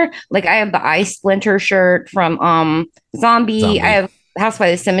everywhere. Like I have the Eye Splinter shirt from Zombie. I have House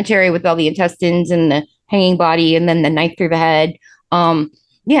by the Cemetery with all the intestines and the hanging body and then the knife through the head.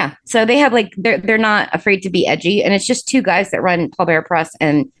 Yeah, so they have like they're not afraid to be edgy, and it's just two guys that run Pallbearer Press,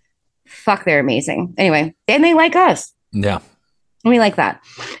 and fuck, they're amazing. Anyway, and they like us. Yeah, we like that.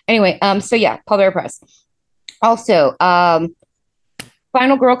 Anyway, so yeah, Pallbearer Press. Also,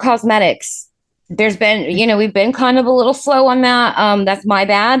 Final Girl Cosmetics. There's been, we've been kind of a little slow on that. That's my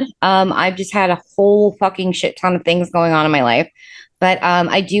bad. I've just had a whole fucking shit ton of things going on in my life, but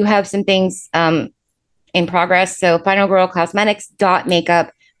I do have some things in progress. So Final Girl Cosmetics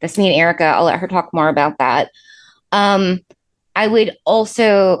 .makeup. That's me and Erica. I'll let her talk more about that. I would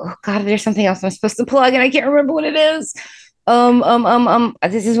also, God, there's something else I'm supposed to plug and I can't remember what it is.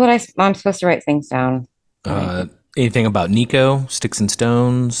 This is what I'm supposed to write things down. Anything about Nico, Sticks and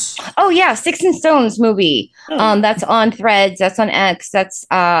Stones? Oh yeah, Sticks and Stones movie. That's on Threads. That's on X. That's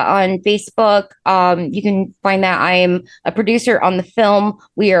on Facebook. You can find that. I am a producer on the film.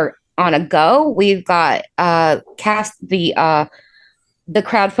 We are on a go. We've got cast the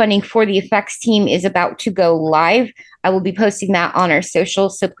crowdfunding for the effects team is about to go live. I will be posting that on our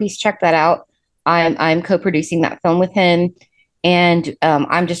socials, so please check that out. I'm co-producing that film with him, and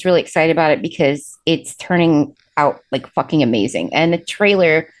I'm just really excited about it because it's turning out like fucking amazing. And the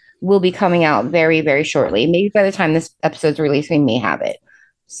trailer will be coming out very, very shortly. Maybe by the time this episode's released, we may have it.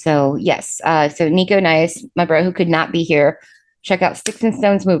 So yes, so Nico Nice, my bro who could not be here, check out Sticks and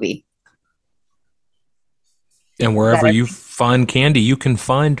Stones movie. And wherever you find candy, you can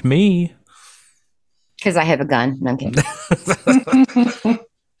find me. Because I have a gun. No, I'm kidding.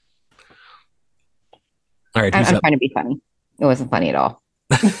 All right, I'm trying to be funny. It wasn't funny at all.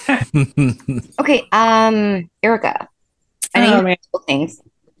 Okay, Erica. I know you have things.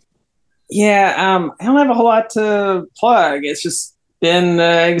 Yeah, I don't have a whole lot to plug. It's just been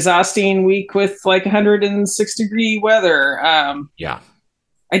an exhausting week with like 106-degree weather. Yeah.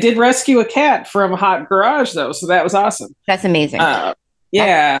 I did rescue a cat from a hot garage, though, so that was awesome. That's amazing.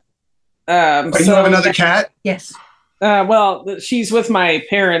 Yeah. You have another cat? Yes. Well, she's with my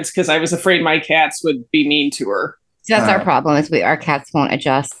parents because I was afraid my cats would be mean to her. So that's our problem is our cats won't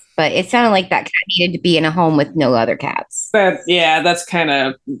adjust. But it sounded like that cat needed to be in a home with no other cats. That's kind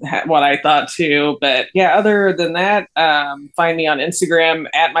of what I thought too. But yeah, other than that, find me on Instagram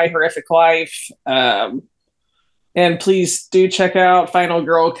at My Horrific Life. And please do check out Final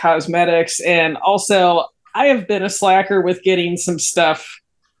Girl Cosmetics. And also, I have been a slacker with getting some stuff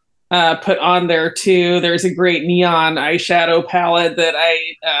put on there too. There's a great neon eyeshadow palette that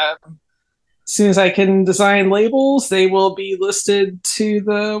as soon as I can design labels, they will be listed to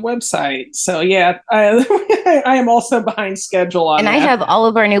the website. So yeah, I am also behind schedule on that. I have all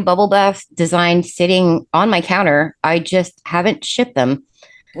of our new bubble bath designs sitting on my counter. I just haven't shipped them.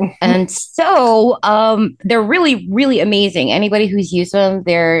 And so they're really, really amazing. Anybody who's used them,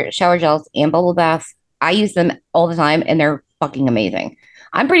 they're shower gels and bubble baths. I use them all the time and they're fucking amazing.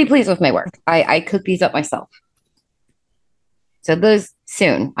 I'm pretty pleased with my work. I cook these up myself. So those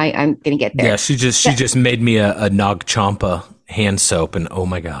soon. I'm gonna get there. Yeah, she just made me a Nag Champa hand soap, and oh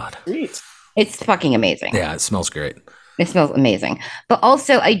my god, Sweet. It's fucking amazing. yeah, it smells great. It smells amazing. But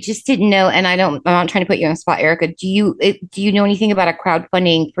also, I just didn't know, and I'm not trying to put you on the spot, Erica. Do you know anything about a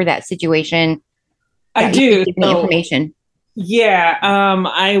crowdfunding for that situation? I do. Give me information. Yeah,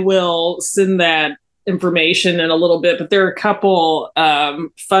 I will send that information in a little bit, but there are a couple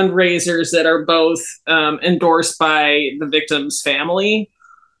fundraisers that are both endorsed by the victim's family.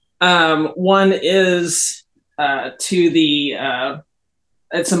 One is to the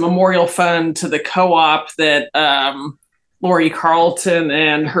it's a memorial fund to the co-op that Lori Carlton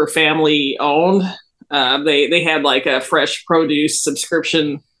and her family owned. They had like a fresh produce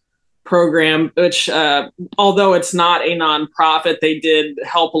subscription program, which although it's not a nonprofit, they did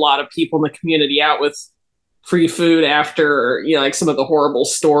help a lot of people in the community out with free food after like some of the horrible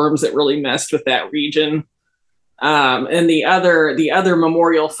storms that really messed with that region. And the other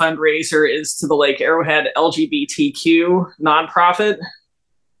memorial fundraiser is to the Lake Arrowhead LGBTQ nonprofit.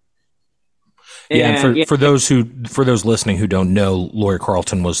 And for those listening who don't know, Lori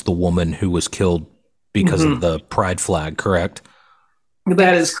Carlton was the woman who was killed because of the pride flag, correct?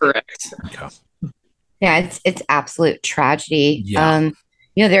 That is correct. Okay. Yeah, it's absolute tragedy. Yeah.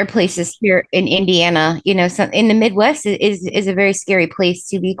 There are places here in Indiana, in the Midwest is a very scary place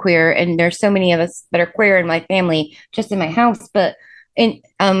to be queer. And there's so many of us that are queer in my family, just in my house. But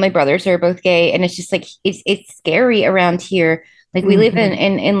my brothers are both gay. And it's just like, it's scary around here. Like we live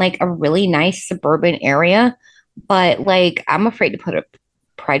in like a really nice suburban area, but like, I'm afraid to put a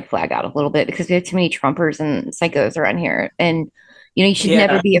pride flag out a little bit because we have too many Trumpers and psychos around here. And, you should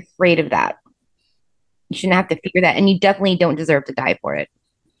never be afraid of that. You shouldn't have to fear that. And you definitely don't deserve to die for it.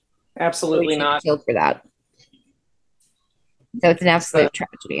 Absolutely not. Killed for that. So it's an absolute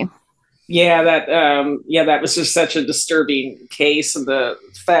tragedy. Yeah, that was just such a disturbing case, and the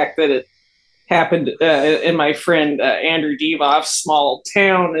fact that it happened in my friend Andrew Devoff's small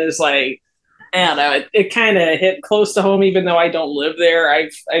town is like, I don't know, it kind of hit close to home, even though I don't live there.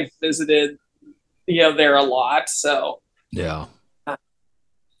 I've visited, there a lot. So yeah.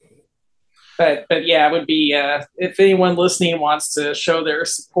 But yeah, it would be if anyone listening wants to show their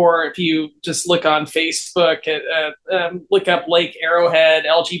support, if you just look on Facebook, look up Lake Arrowhead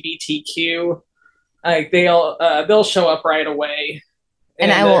LGBTQ, they'll show up right away.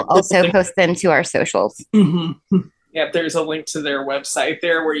 And I will also post them to our socials. Mm-hmm. Yeah, there's a link to their website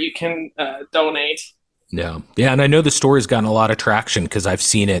there where you can donate. Yeah, and I know the story's gotten a lot of traction because I've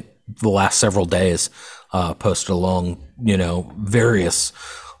seen it the last several days posted along, various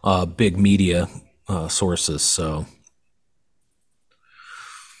big media sources. So,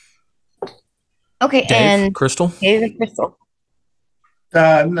 okay, Dave, and Crystal.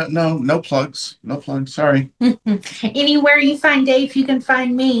 No plugs. No plugs. Sorry. Anywhere you find Dave, you can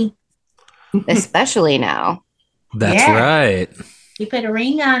find me. Especially now. That's right. You put a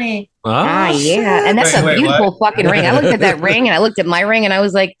ring on it. Yeah, and that's a beautiful fucking ring. I looked at that ring, and I looked at my ring, and I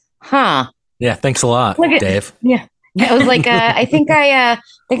was like, huh. Yeah, thanks a lot, Dave. Yeah. I was like, I think I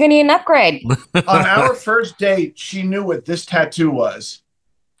need an upgrade. On our first date, she knew what this tattoo was.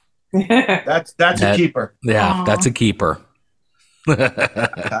 That's a keeper. Yeah, Aww. That's a keeper. I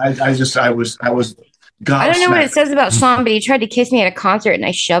was gobsmacked. I don't know what it says about Sean, but he tried to kiss me at a concert, and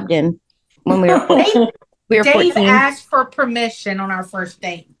I shoved him when we were Dave 14. asked for permission on our first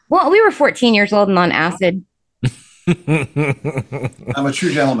date. Well, we were 14 years old and on acid. I'm a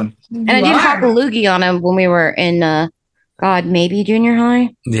true gentleman. And I did hop a loogie on him when we were in, maybe junior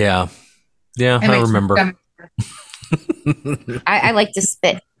high. Yeah. Yeah, I remember. I like to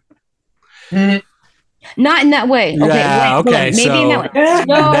spit. Not in that way. Okay. Yeah, okay. Maybe so in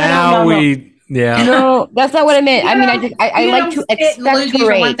that way. No. No, that's not what I meant. I mean, I like to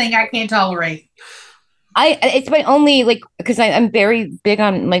expectorate. One thing I can't tolerate. It's my only, like, because I'm very big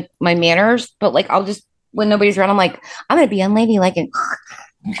on my manners, but like I'll just, when nobody's around, I'm like, I'm gonna be unladylike and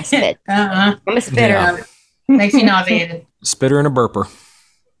spit. I'm a spitter. Yeah. Makes you nauseated. Spitter and a burper.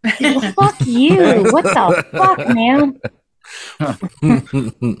 Fuck you. What the fuck, man?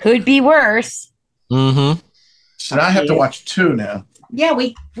 Could be worse. Mm-hmm. So now I have to watch 2 now. Yeah,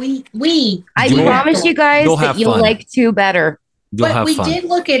 we. I promise you guys that you'll like 2 better. But we did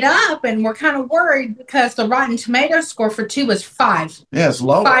look it up, and we're kind of worried because the Rotten Tomatoes score for 2 was 5. Yeah, it's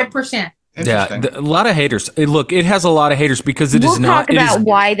low. 5%. Yeah, a lot of haters. Look, it has a lot of haters because it is not. We'll talk about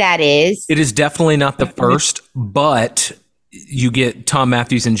why that is. It is definitely not the first, but you get Tom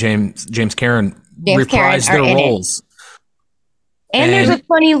Matthews and James Karen reprise their roles. And there's a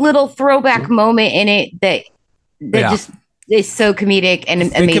funny little throwback moment in it that just is so comedic and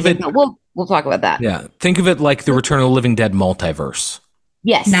amazing. We'll talk about that. Yeah, think of it like the Return of the Living Dead multiverse.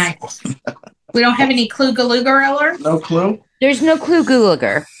 Yes. Nice. We don't have any Clue Galuga. No clue. There's no Clue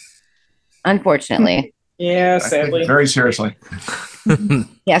Gulager, unfortunately. Yeah, I take sadly. it very seriously.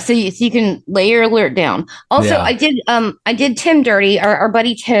 Yeah, so you can lay your alert down. Also, Yeah. I did Tim dirty, our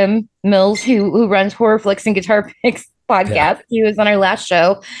buddy Tim Mills, who runs Horror Flicks and Guitar Picks podcast. Yeah. He was on our last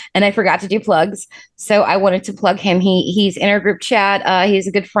show, and I forgot to do plugs, so I wanted to plug him. He's in our group chat. He's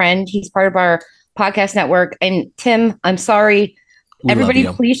a good friend. He's part of our podcast network. And Tim, I'm sorry. We Everybody,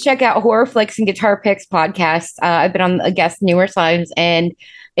 love you. please check out Horror Flicks and Guitar Picks podcast. I've been on a guest numerous times, and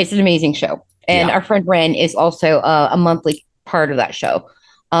it's an amazing show. And Yeah. our friend Ren is also a monthly part of that show.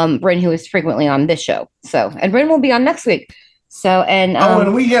 Ren, who is frequently on this show. So, and Ren will be on next week. So, and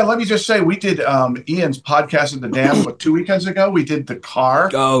and let me just say, we did Ian's podcast at the Dam 2 weekends ago. We did the car.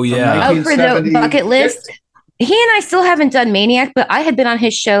 Oh, yeah. oh, for the 1970. bucket list. He and I still haven't done Maniac, but I had been on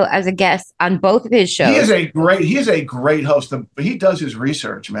his show as a guest on both of his shows. He is a great host. He does his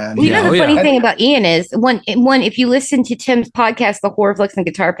research, man. Well, you know, the Yeah. funny thing about Ian is one, if you listen to Tim's podcast, the Horror Flicks and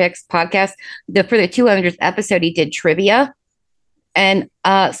Guitar Picks podcast, for the 200th episode, he did trivia. And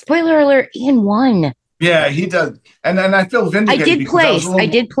spoiler alert, Ian won. Yeah, he does. And then I feel vindicated. I did because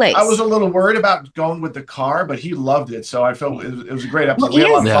place. I was a little worried about going with the car, but he loved it. So I felt it was a great episode. Well, We had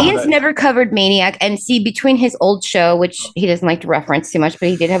a lot of fun with Ian's it. never covered Maniac. And see, between his old show, which he doesn't like to reference too much, but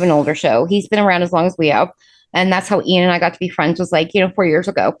he did have an older show. He's been around as long as we have. And that's how Ian and I got to be friends, was 4 years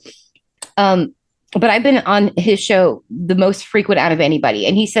ago. But I've been on his show the most frequent out of anybody.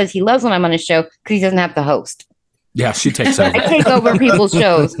 And he says he loves when I'm on his show because he doesn't have to host. Yeah, she takes over. I take over people's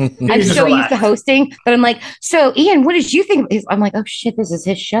shows. I'm just so used relax. to hosting that I'm like, so Ian, what did you think of his? I'm like, oh shit, this is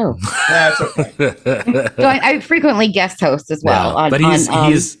his show. That's okay. So I frequently guest host as well. Yeah, but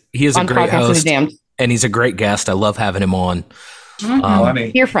he is a on great Podcast of the host, Damned. and he's a great guest. I love having him on.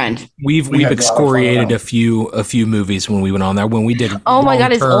 Funny. Your friend. We've We had a lot of fun excoriated with a few movies when we went on there. When we did Oh my Wrong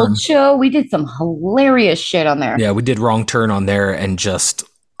god, his Turn. old show. We did some hilarious shit on there. Yeah, we did Wrong Turn on there and just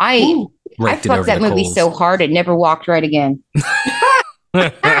I raked it fucked over that the movie coals. so hard it never walked right again.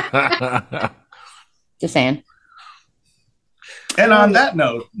 Just saying. And on that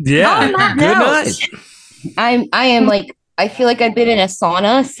note, Yeah. On that Good note. night. I am like, I feel like I've been in a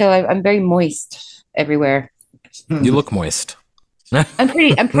sauna, so I'm very moist everywhere. You look moist. I'm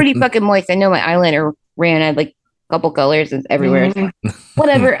pretty fucking moist. I know my eyeliner ran. I had like a couple colors and everywhere.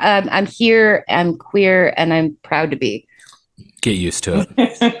 Whatever. I'm here. I'm queer, and I'm proud to be. Get used to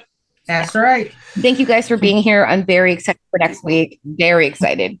it. That's right. Thank you guys for being here. I'm very excited for next week. Very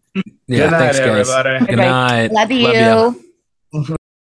excited. Yeah, good night, thanks, guys. everybody. Good night. Love you. Love ya.